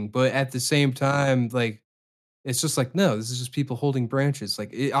moving, but at the same time, like it's just like, no, this is just people holding branches.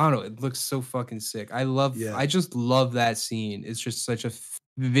 Like I don't know, it looks so fucking sick. I just love that scene. It's just such a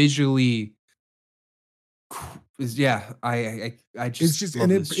visually I just it's just love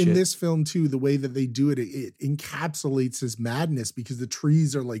in this film too, the way that they do it, it encapsulates this madness because the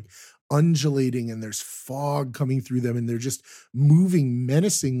trees are like undulating and there's fog coming through them and they're just moving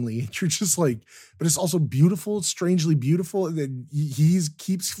menacingly. And you're just like, but it's also beautiful, it's strangely beautiful. And then he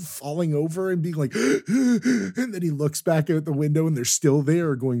keeps falling over and being like, and then he looks back out the window and they're still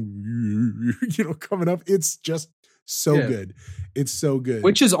there going, coming up. It's just so good. It's so good.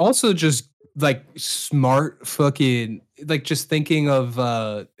 Which is also just like smart fucking, like just thinking of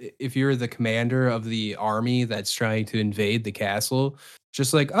if you're the commander of the army that's trying to invade the castle,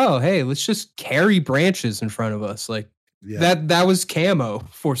 just like, oh hey, let's just carry branches in front of us. Like that was camo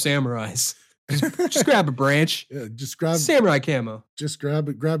for samurais. Just grab a branch. Yeah, just grab samurai camo. Just grab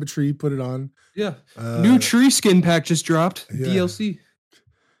a tree, put it on. Yeah. New tree skin pack just dropped. DLC.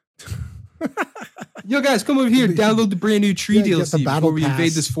 Yo, guys, come over here. Download the brand new tree DLC before we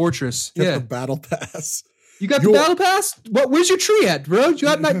invade this fortress. Get the battle pass. You got the battle pass? What? Where's your tree at, bro? You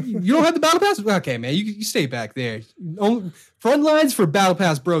don't have the battle pass? Okay, man, you stay back there. Front lines for battle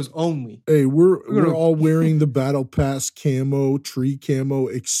pass bros only. Hey, we're all wearing the battle pass camo, tree camo,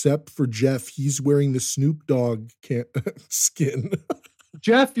 except for Jeff. He's wearing the Snoop Dogg skin.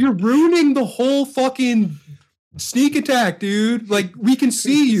 Jeff, you're ruining the whole fucking sneak attack, dude. Like, we can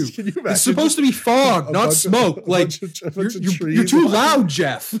see you. It's supposed to be fog, not smoke. Like, you're too loud,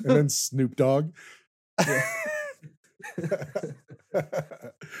 Jeff. And then Snoop Dogg. It's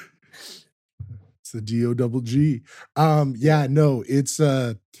the DOGG. It's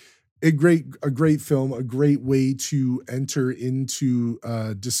a great film, a great way to enter into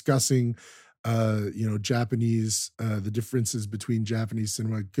discussing Japanese, the differences between Japanese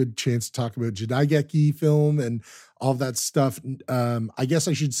cinema. Good chance to talk about Jidaigeki film and all that stuff. I guess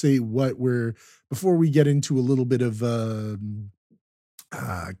I should say before we get into a little bit of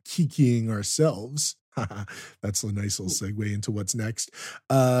kikiing ourselves. That's a nice little segue into what's next.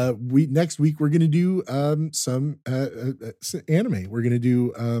 Next week we're gonna do some anime. We're gonna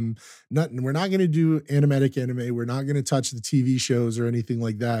do we're not gonna do animatic anime. We're not gonna touch the TV shows or anything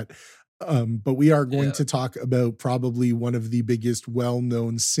like that. But we are going to talk about probably one of the biggest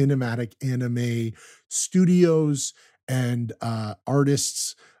well-known cinematic anime studios and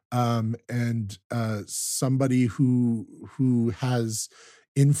artists, and somebody who has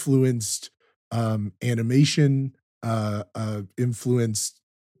influenced animation, influenced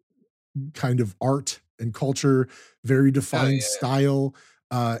kind of art and culture, very defined style,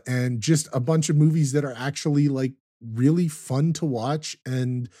 and just a bunch of movies that are actually like really fun to watch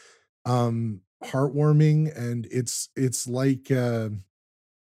and heartwarming, and it's like And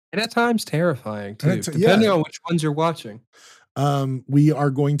at times terrifying too, it's- depending yeah. on which ones you're watching. We are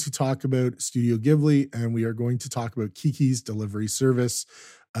going to talk about Studio Ghibli, and we are going to talk about Kiki's Delivery Service.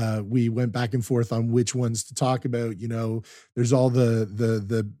 We went back and forth on which ones to talk about. You know, there's all No,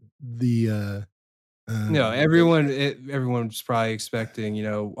 um, everyone's probably expecting,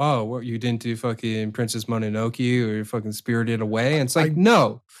 oh, what, you didn't do fucking Princess Mononoke or fucking Spirited Away. And it's like,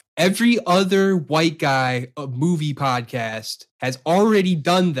 no, every other white guy movie podcast has already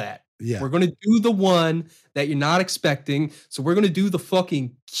done that. yeah, We're going to do the one that you're not expecting. So we're going to do the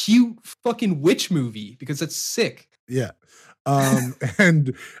fucking cute fucking witch movie because it's sick. yeah.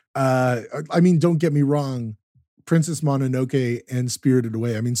 And I mean, don't get me wrong, Princess Mononoke and Spirited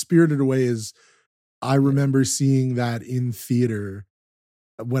Away. I mean, Spirited Away is, I remember seeing that in theater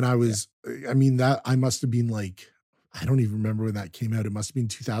when I was, I mean, that I must have been like, I don't even remember when that came out. It must have been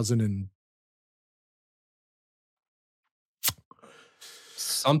 2000 and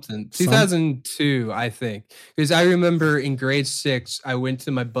something 2002, I think, because I remember in grade 6 I went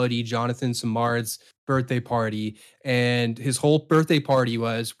to my buddy Jonathan Samard's birthday party, and his whole birthday party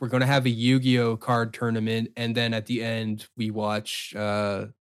was, we're going to have a Yu-Gi-Oh card tournament, and then at the end we watch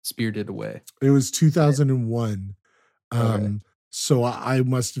Spirited Away. It was 2001. Okay. So I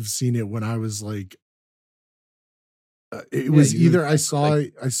must have seen it when I was like, it was either I saw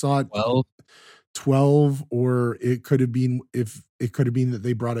it 12, or it could have been, if it could have been that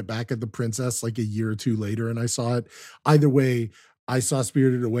they brought it back at the Princess like a year or two later and I saw it. Either way, I saw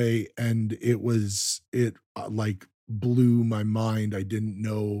Spirited Away, and it like blew my mind. I didn't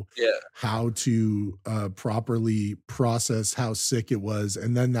know how to properly process how sick it was,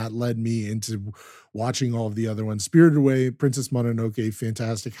 and then that led me into watching all of the other ones. Spirited Away, Princess Mononoke,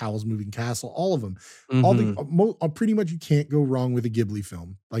 fantastic, Howl's Moving Castle, all of them. All the pretty much, you can't go wrong with a Ghibli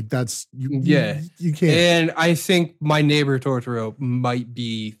film. Like that's you can't. And I think My Neighbor Totoro might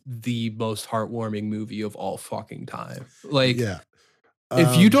be the most heartwarming movie of all fucking time. Like,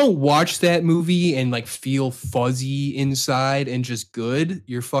 if you don't watch that movie and like feel fuzzy inside and just good,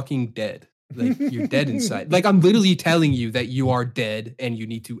 you're fucking dead. Like, you're dead inside. Like, I'm literally telling you that you are dead and you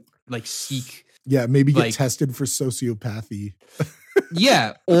need to like seek. Yeah, maybe get tested for sociopathy.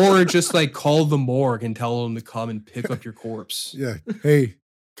 Yeah, or just like call the morgue and tell them to come and pick up your corpse. Yeah. Hey,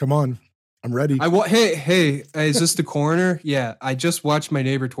 come on. I'm ready. Hey, is this the coroner? Yeah, I just watched My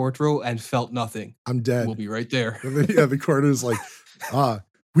Neighbor Totoro and felt nothing. I'm dead. We'll be right there. Yeah, the coroner's like,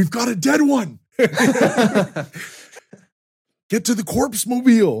 we've got a dead one. Get to the corpse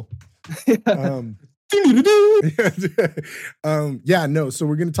mobile. So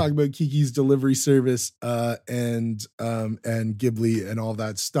we're going to talk about Kiki's Delivery Service and Ghibli and all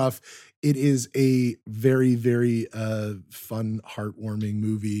that stuff. It is a very, very fun, heartwarming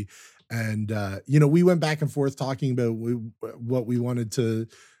movie. And, we went back and forth talking about what we wanted to,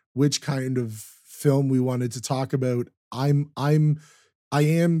 which kind of film we wanted to talk about. I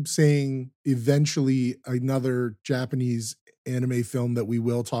am saying eventually another Japanese anime film that we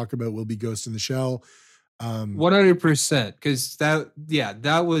will talk about will be Ghost in the Shell. 100%, because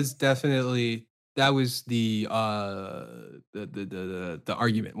that was definitely, that was the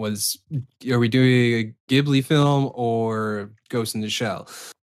argument was, are we doing a Ghibli film or Ghost in the Shell?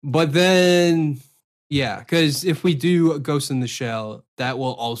 But then because if we do a Ghost in the Shell, that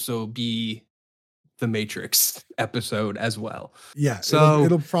will also be the Matrix episode as well. Yeah, so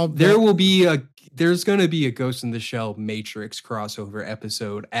it'll probably there's going to be a Ghost in the Shell Matrix crossover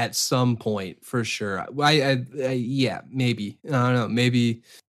episode at some point for sure. Maybe. I don't know. Maybe,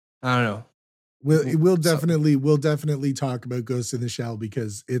 I don't know. We'll definitely talk about Ghost in the Shell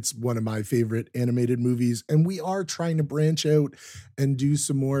because it's one of my favorite animated movies, and we are trying to branch out and do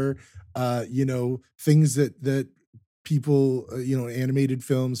some more things that people, animated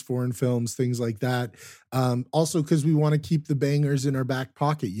films, foreign films, things like that. Also, because we want to keep the bangers in our back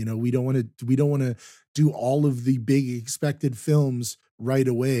pocket. We don't want to do all of the big expected films right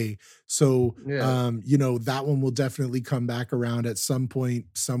away. So, that one will definitely come back around at some point,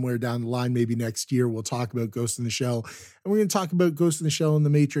 somewhere down the line, maybe next year. We'll talk about Ghost in the Shell, and we're going to talk about Ghost in the Shell and the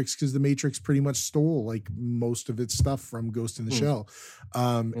Matrix, because the Matrix pretty much stole like most of its stuff from Ghost in the Shell.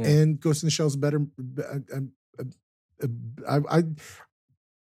 And Ghost in the Shell is better. I'm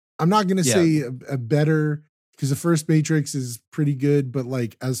not going to say a better, because the first Matrix is pretty good, but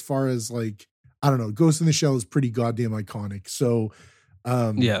like, as far as like, I don't know, Ghost in the Shell is pretty goddamn iconic. So,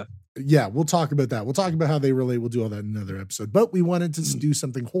 we'll talk about that. We'll talk about how they relate. We'll do all that in another episode, but we wanted to do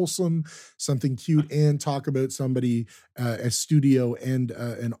something wholesome, something cute, and talk about somebody, a studio and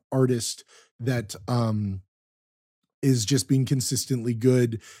an artist that is just being consistently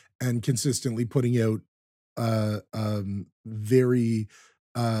good. and consistently putting out very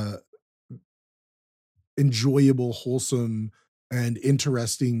enjoyable, wholesome, and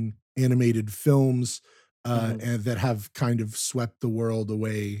interesting animated films, and that have kind of swept the world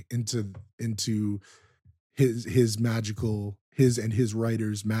away into his magical, his and his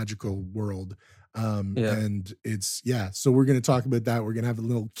writer's magical world. Yeah. And it's, so we're going to talk about that. We're going to have a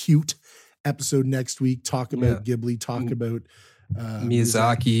little cute episode next week, talk about Ghibli, talk about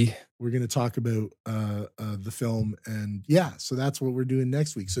Miyazaki. We're going to talk about the film, and so that's what we're doing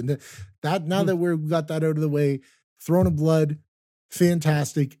next week. So now that we've got that out of the way, Throne of Blood,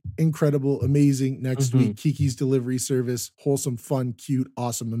 fantastic, incredible, amazing. Next week, Kiki's Delivery Service, wholesome, fun, cute,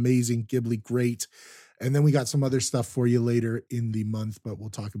 awesome, amazing. Ghibli, great. And then we got some other stuff for you later in the month, but we'll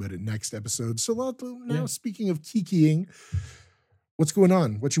talk about it next episode. So now, speaking of kikiing, what's going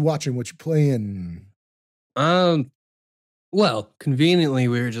on? What you watching? What you playing? Well, conveniently,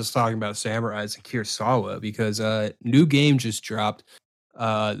 we were just talking about Samurais and Kurosawa because new game just dropped.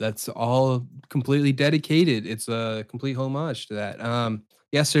 That's all completely dedicated. It's a complete homage to that.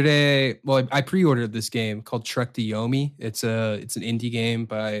 Yesterday, I pre-ordered this game called Trek to Yomi. It's an indie game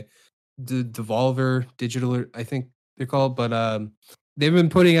by Devolver Digital, I think they're called, but they've been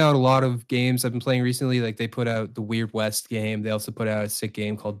putting out a lot of games I've been playing recently. Like they put out the Weird West game. They also put out a sick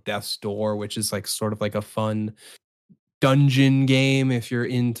game called Death's Door, which is like sort of like a fun dungeon game if you're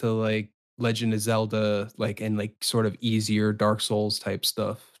into like Legend of Zelda, like, and like sort of easier Dark Souls type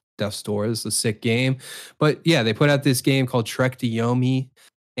stuff. Death's Door is a sick game. But they put out this game called Trek to Yomi,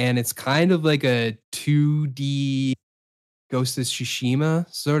 and it's kind of like a 2D Ghost of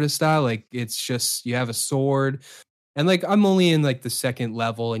Tsushima sort of style. Like it's just you have a sword, and like I'm only in like the second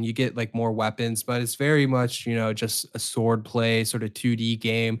level, and you get like more weapons, but it's very much just a sword play sort of 2D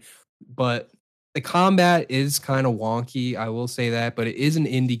game. But the combat is kind of wonky, I will say that. But it is an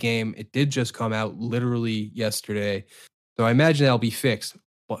indie game. It did just come out literally yesterday, so I imagine that'll be fixed.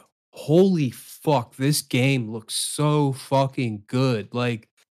 But holy fuck, this game looks so fucking good. Like,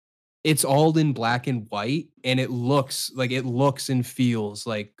 it's all in black and white, and it looks and feels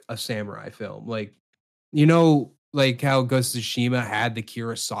like a samurai film. Like, like how Ghost of Tsushima had the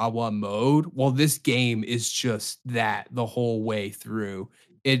Kurosawa mode. Well, this game is just that the whole way through.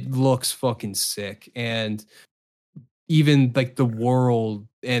 It looks fucking sick. And even like the world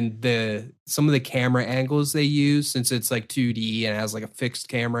and some of the camera angles they use, since it's like 2D and has like a fixed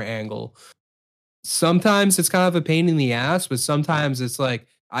camera angle, sometimes it's kind of a pain in the ass, but sometimes it's like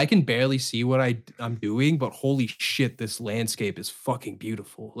I can barely see what I'm doing, but holy shit, this landscape is fucking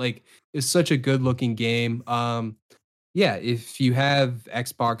beautiful. Like, it's such a good looking game. If you have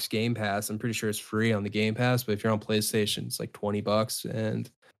Xbox Game Pass, I'm pretty sure it's free on the Game Pass, but if you're on PlayStation, it's like $20.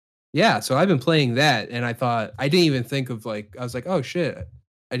 And so I've been playing that, and I didn't even think of I was like, oh shit,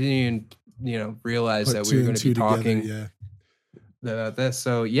 I didn't even realize that we were going to be talking about this.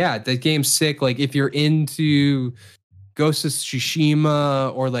 So the game's sick. Like, if you're into Ghost of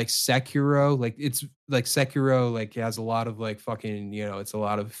Tsushima or like Sekiro, like it's like Sekiro, like it has a lot of like fucking, it's a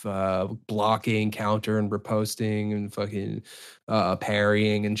lot of blocking, counter and riposting and fucking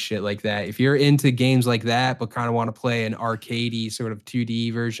parrying and shit like that. If you're into games like that, but kind of want to play an arcadey sort of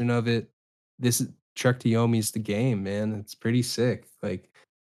 2D version of it, this Trek to Yomi is the game, man. It's pretty sick. Like,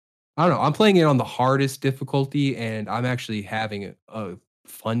 I don't know. I'm playing it on the hardest difficulty, and I'm actually having a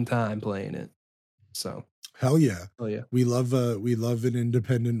fun time playing it. So. Hell yeah. Oh yeah. We love an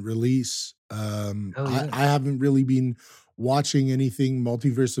independent release. Yeah. I haven't really been watching anything.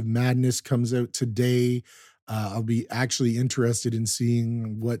 Multiverse of Madness comes out today. I'll be actually interested in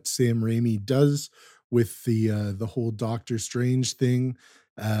seeing what Sam Raimi does with the whole Doctor Strange thing.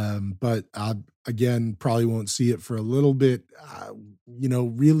 But I, again, probably won't see it for a little bit.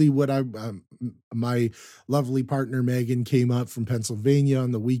 Really what my lovely partner Megan came up from Pennsylvania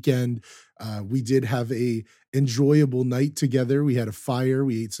on the weekend. We did have a enjoyable night together. We had a fire.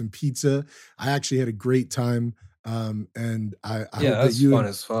 We ate some pizza. I actually had a great time. And I hope that you, fun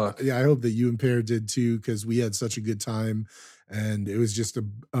as fuck. I hope that you and Pear did too, because we had such a good time, and it was just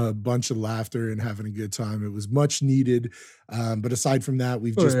a bunch of laughter and having a good time. It was much needed. But aside from that,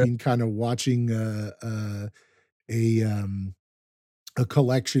 we've just been kind of watching a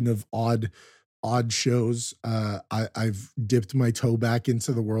collection of odd shows. I've dipped my toe back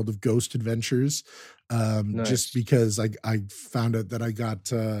into the world of Ghost Adventures, Nice. just because I found out that I got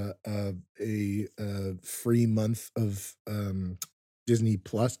a free month of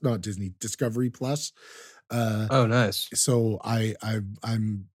Discovery Plus. Oh, nice. So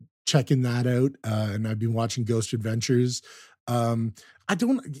I'm checking that out, and I've been watching Ghost Adventures. I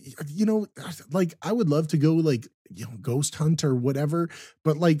don't, like I would love to go like, ghost hunt or whatever,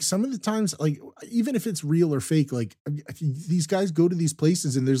 but like some of the times, like even if it's real or fake, like these guys go to these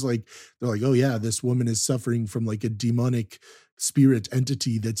places and they're like, oh yeah, this woman is suffering from like a demonic spirit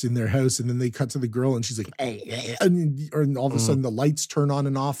entity that's in their house, and then they cut to the girl and she's like, and all of a sudden the lights turn on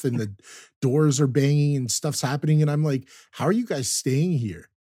and off and the doors are banging and stuff's happening, and I'm like, how are you guys staying here?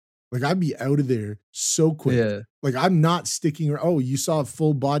 Like I'd be out of there so quick. Yeah. Like I'm not sticking around. Oh, you saw a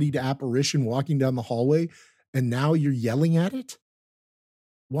full bodied apparition walking down the hallway and now you're yelling at it?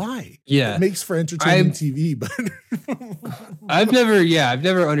 Why? Yeah. It makes for entertaining TV, but I've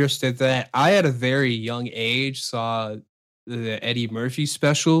never understood that. I at a very young age saw the Eddie Murphy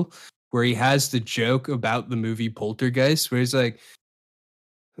special where he has the joke about the movie Poltergeist, where he's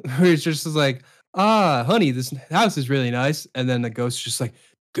just like, honey, this house is really nice. And then the ghost is just like,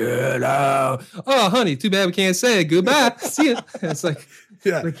 get out. Oh, honey, too bad we can't say it. Goodbye. See ya. It's like,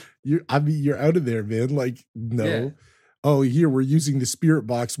 yeah, you're out of there, man. Like, no. Yeah. Oh, here we're using the spirit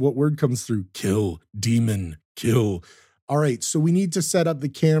box. What word comes through? Kill, demon, kill. All right, so we need to set up the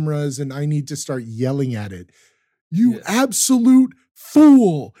cameras and I need to start yelling at it. You absolute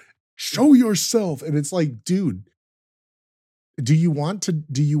fool. Show yourself. And it's like, dude, do you want to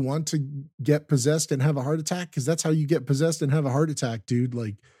get possessed and have a heart attack? Because that's how you get possessed and have a heart attack, dude.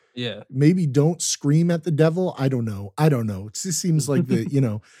 Like, yeah, maybe don't scream at the devil. I don't know. It just seems like but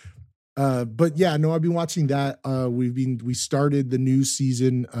yeah, no, I've been watching that. We started the new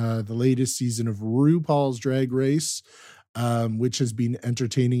season, the latest season of RuPaul's Drag Race, which has been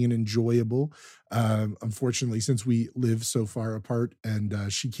entertaining and enjoyable. Unfortunately, since we live so far apart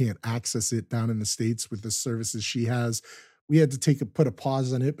and she can't access it down in the States with the services she has, we had to put a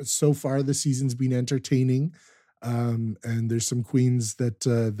pause on it. But so far, the season's been entertaining. And there's some queens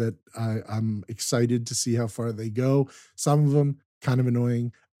that I'm excited to see how far they go. Some of them kind of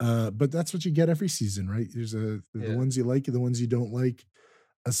annoying. But that's what you get every season, right? There's the ones you like and the ones you don't like.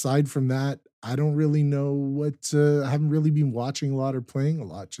 Aside from that, I don't really know what, I haven't really been watching a lot or playing a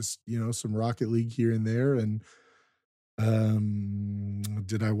lot, just, some Rocket League here and there. And,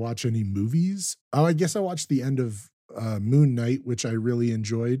 did I watch any movies? Oh, I guess I watched the end of, Moon Knight, which I really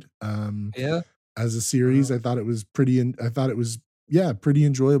enjoyed. As a series, I thought it was pretty enjoyable.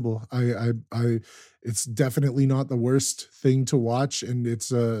 It's definitely not the worst thing to watch, and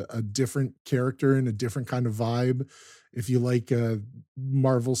it's a different character and a different kind of vibe. If you like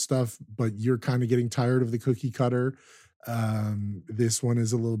Marvel stuff, but you're kind of getting tired of the cookie cutter, this one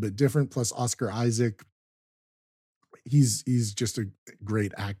is a little bit different. Plus, Oscar Isaac, he's just a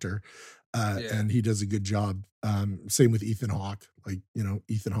great actor, and he does a good job. Same with Ethan Hawke. Like,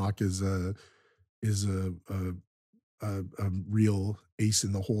 Ethan Hawke is a real ace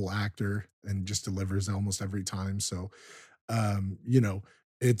in the hole actor and just delivers almost every time. So,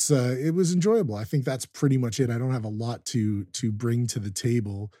 it was enjoyable. I think that's pretty much it. I don't have a lot to bring to the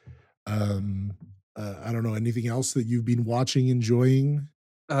table. I don't know, anything else that you've been watching, enjoying?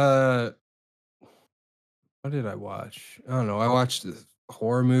 What did I watch? I don't know. I watched a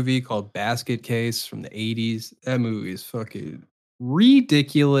horror movie called Basket Case from the 80s. That movie is fucking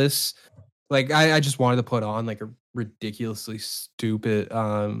ridiculous. Like, I just wanted to put on like a ridiculously stupid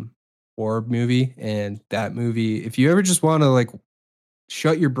horror movie. And that movie, if you ever just want to like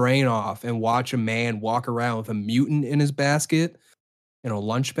shut your brain off and watch a man walk around with a mutant in his basket, in a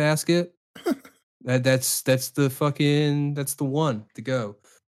lunch basket, that's the one to go.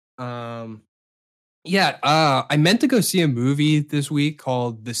 I meant to go see a movie this week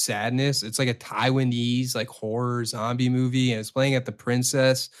called The Sadness. It's like a Taiwanese like horror zombie movie, and it's playing at the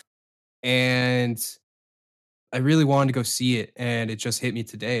Princess. And I really wanted to go see it, and it just hit me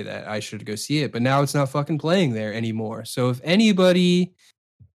today that I should go see it, but now it's not fucking playing there anymore. So if anybody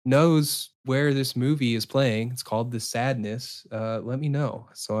knows where this movie is playing, it's called The Sadness, let me know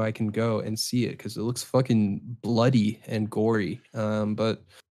so I can go and see it, because it looks fucking bloody and gory. But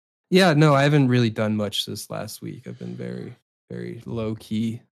yeah, no, I haven't really done much this last week. I've been very, very low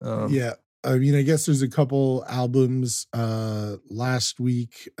key. Yeah. I mean, I guess there's a couple albums last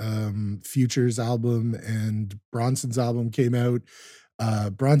week. Future's album and Bronson's album came out.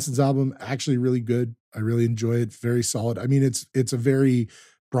 Bronson's album actually really good. I really enjoy it. Very solid. I mean, it's a very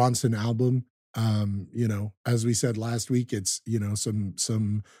Bronson album. As we said last week, it's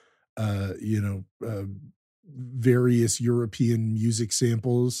some various European music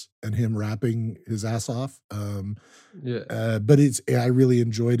samples and him rapping his ass off. But I really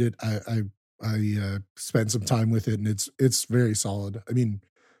enjoyed it. I spent some time with it, and it's very solid. I mean,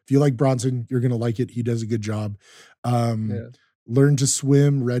 if you like Bronson, you're gonna like it. He does a good job. Learn to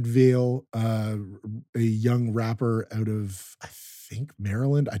Swim, Red Veil, a young rapper out of, I think,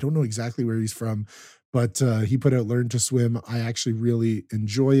 Maryland. I don't know exactly where he's from, but he put out Learn to Swim. I actually really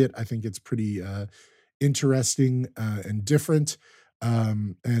enjoy it. I think it's pretty interesting and different.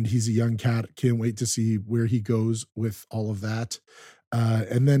 And he's a young cat. Can't wait to see where he goes with all of that.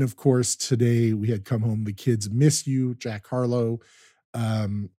 And then, of course, today we had Come Home, the Kids Miss You, Jack Harlow.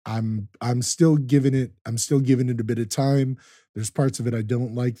 I'm still giving it a bit of time. There's parts of it I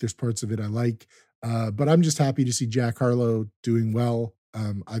don't like, there's parts of it I like. But I'm just happy to see Jack Harlow doing well.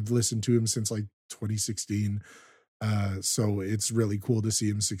 I've listened to him since like 2016. So it's really cool to see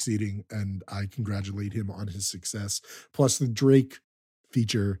him succeeding, and I congratulate him on his success. Plus the Drake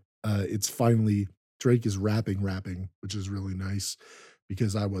feature, it's finally Drake is rapping, which is really nice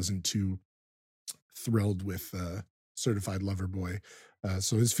because I wasn't too thrilled with Certified Lover Boy.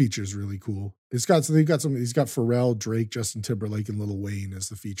 So his feature is really cool. He's got Pharrell, Drake, Justin Timberlake, and Lil Wayne as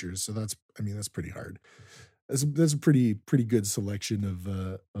the features. So that's pretty hard. That's a pretty good selection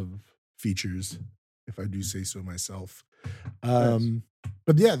of features, if I do say so myself. Nice.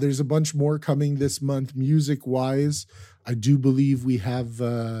 But yeah, there's a bunch more coming this month. Music wise, I do believe we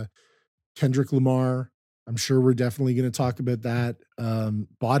have Kendrick Lamar. I'm sure we're definitely going to talk about that.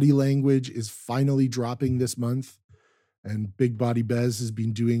 Body Language is finally dropping this month. And Big Body Bez has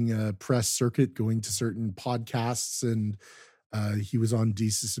been doing a press circuit, going to certain podcasts, and he was on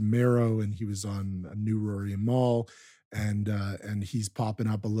Desus and Mero, and he was on a New Rory and Mal, and he's popping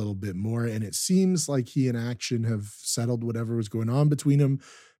up a little bit more. And it seems like he and Action have settled whatever was going on between them,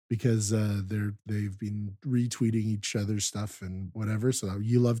 because they've been retweeting each other's stuff and whatever. So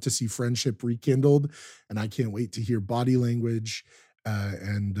you love to see friendship rekindled, and I can't wait to hear Body Language.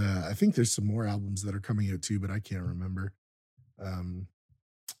 And I think there's some more albums that are coming out too, but I can't remember.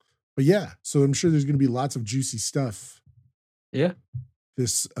 But yeah, so I'm sure there's going to be lots of juicy stuff. Yeah.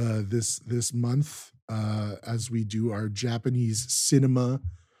 This month, as we do our Japanese cinema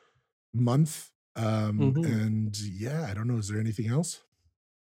month. And yeah, I don't know. Is there anything else?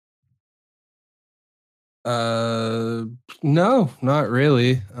 No, not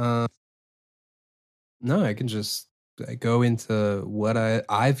really. No, I can just go into what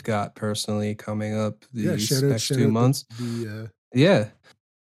I've got personally coming up these next 2 months. Yeah.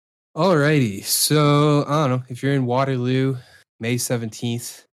 Alrighty. So I don't know, if you're in Waterloo, May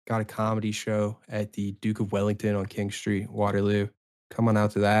 17th, got a comedy show at the Duke of Wellington on King Street, Waterloo. Come on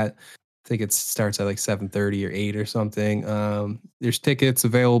out to that. I think it starts at like 7:30 or 8 or something. There's tickets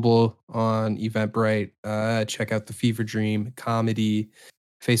available on Eventbrite. Check out the Fever Dream Comedy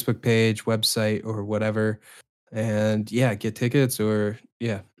Facebook page, website, or whatever. And yeah, get tickets, or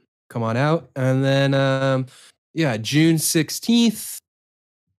yeah, come on out. And then June 16th,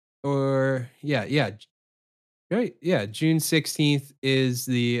 or June 16th is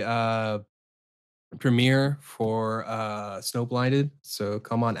the premiere for Snowblinded. So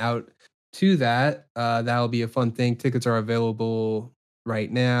come on out to that. That'll be a fun thing. Tickets are available right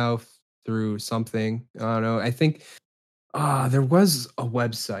now through something. I don't know. I think there was a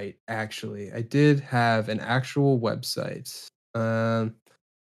website, actually. I did have an actual website. So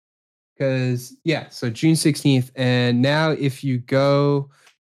June 16th. And now if you go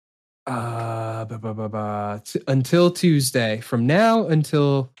until Tuesday, from now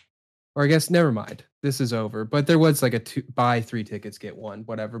until, or I guess never mind, this is over. But there was like buy 3 tickets, get 1,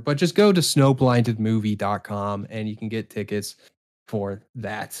 whatever. But just go to snowblindedmovie.com and you can get tickets for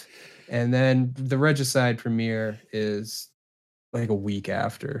that. And then the Regicide premiere is like a week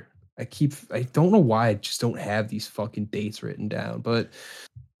after. I don't know why I just don't have these fucking dates written down, but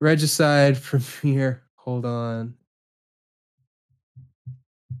Regicide premiere, hold on.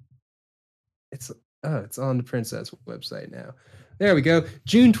 It's on the Princess website now. There we go.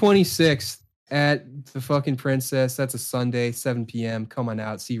 June 26th at the fucking Princess. That's a Sunday, 7 p.m. Come on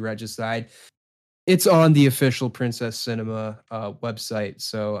out, see Regicide. It's on the official Princess Cinema website.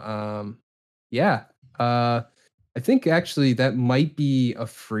 So I think actually that might be a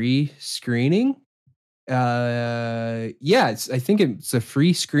free screening. I think it's a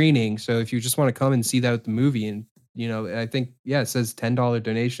free screening. So if you just want to come and see that with the movie, and I think it says $10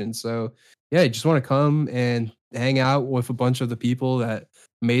 donation. So yeah, you just want to come and hang out with a bunch of the people that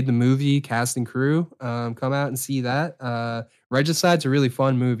made the movie, cast and crew. Come out and see that. Regicide's a really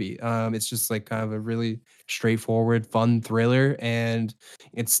fun movie. It's just like kind of a really straightforward, fun thriller, and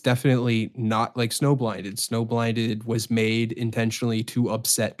it's definitely not like Snowblinded. Snowblinded was made intentionally to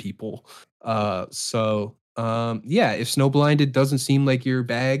upset people. If Snowblinded doesn't seem like your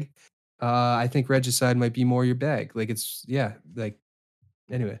bag, I think Regicide might be more your bag. Like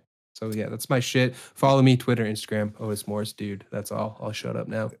anyway. So yeah, that's my shit. Follow me, Twitter, Instagram, Otis Morris, dude. That's all. I'll shut up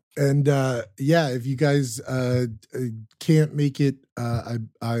now. And yeah, if you guys can't make it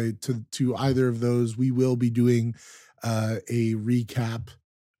to either of those, we will be doing a recap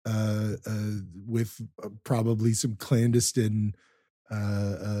with probably some clandestine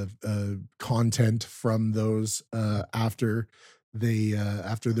content from those after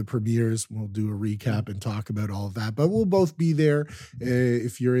the premieres. We'll do a recap and talk about all of that, but we'll both be there.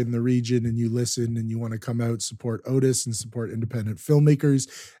 If you're in the region and you listen and you want to come out, support Otis and support independent filmmakers,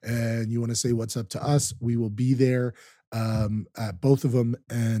 and you want to say what's up to us, we will be there at both of them.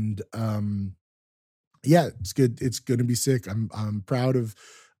 And yeah, it's good. It's going to be sick. I'm proud of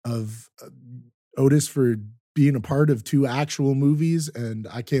Otis for being a part of 2 actual movies, and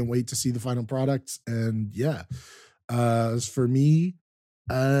I can't wait to see the final products. And yeah, as for me,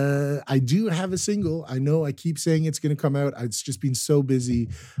 I do have a single. I know I keep saying it's going to come out. It's just been so busy.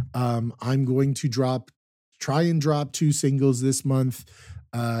 I'm going to try and drop 2 singles this month,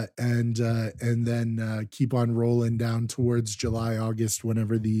 and then keep on rolling down towards July, August,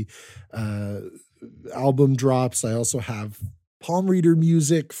 whenever the album drops. I also have palm reader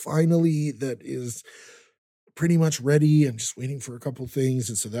music finally that is pretty much ready. I'm just waiting for a couple things,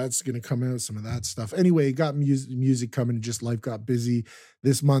 and so that's going to come out, some of that stuff. Anyway, got music coming, just life got busy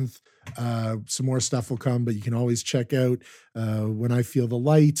this month. Some more stuff will come, but you can always check out When I Feel the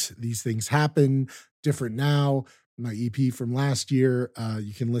Light, These Things Happen, Different Now, my EP from last year.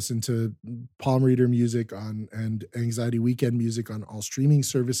 You can listen to palm reader music and Anxiety Weekend music on all streaming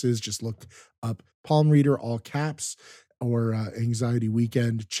services. Just look up Palm Reader, all caps, or Anxiety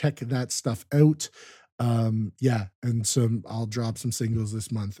Weekend. Check that stuff out. Yeah, and I'll drop some singles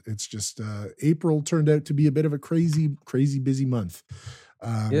this month. It's just April turned out to be a bit of a crazy busy month.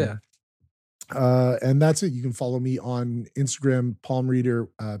 Yeah. And that's it. You can follow me on Instagram, Palm Reader,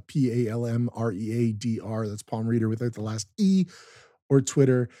 PALMREADR. That's Palm Reader without the last E, or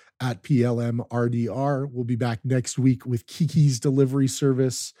Twitter at PLMRDR. We'll be back next week with Kiki's Delivery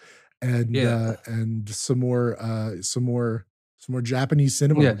Service and some more Japanese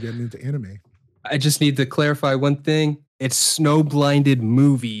cinema. Yeah. We're getting into anime. I just need to clarify one thing. It's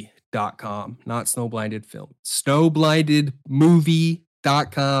snowblindedmovie.com, not snowblinded film.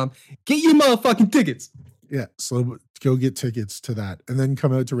 Snowblindedmovie.com. Get your motherfucking tickets. Yeah, so go get tickets to that, and then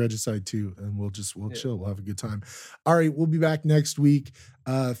come out to Regicide too, and we'll chill. We'll have a good time. All right, we'll be back next week.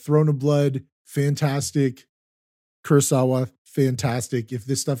 Throne of Blood, fantastic. Kurosawa, fantastic. If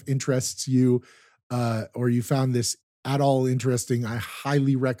this stuff interests you, or you found this at all interesting, I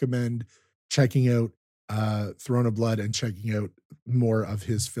highly recommend checking out Throne of Blood and checking out more of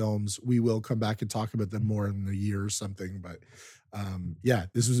his films. We will come back and talk about them more in a year or something, but yeah,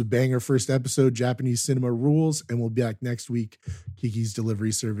 this was a banger first episode. Japanese cinema rules, and we'll be back next week. Kiki's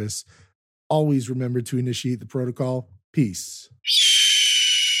Delivery Service. Always remember to initiate the protocol. Peace.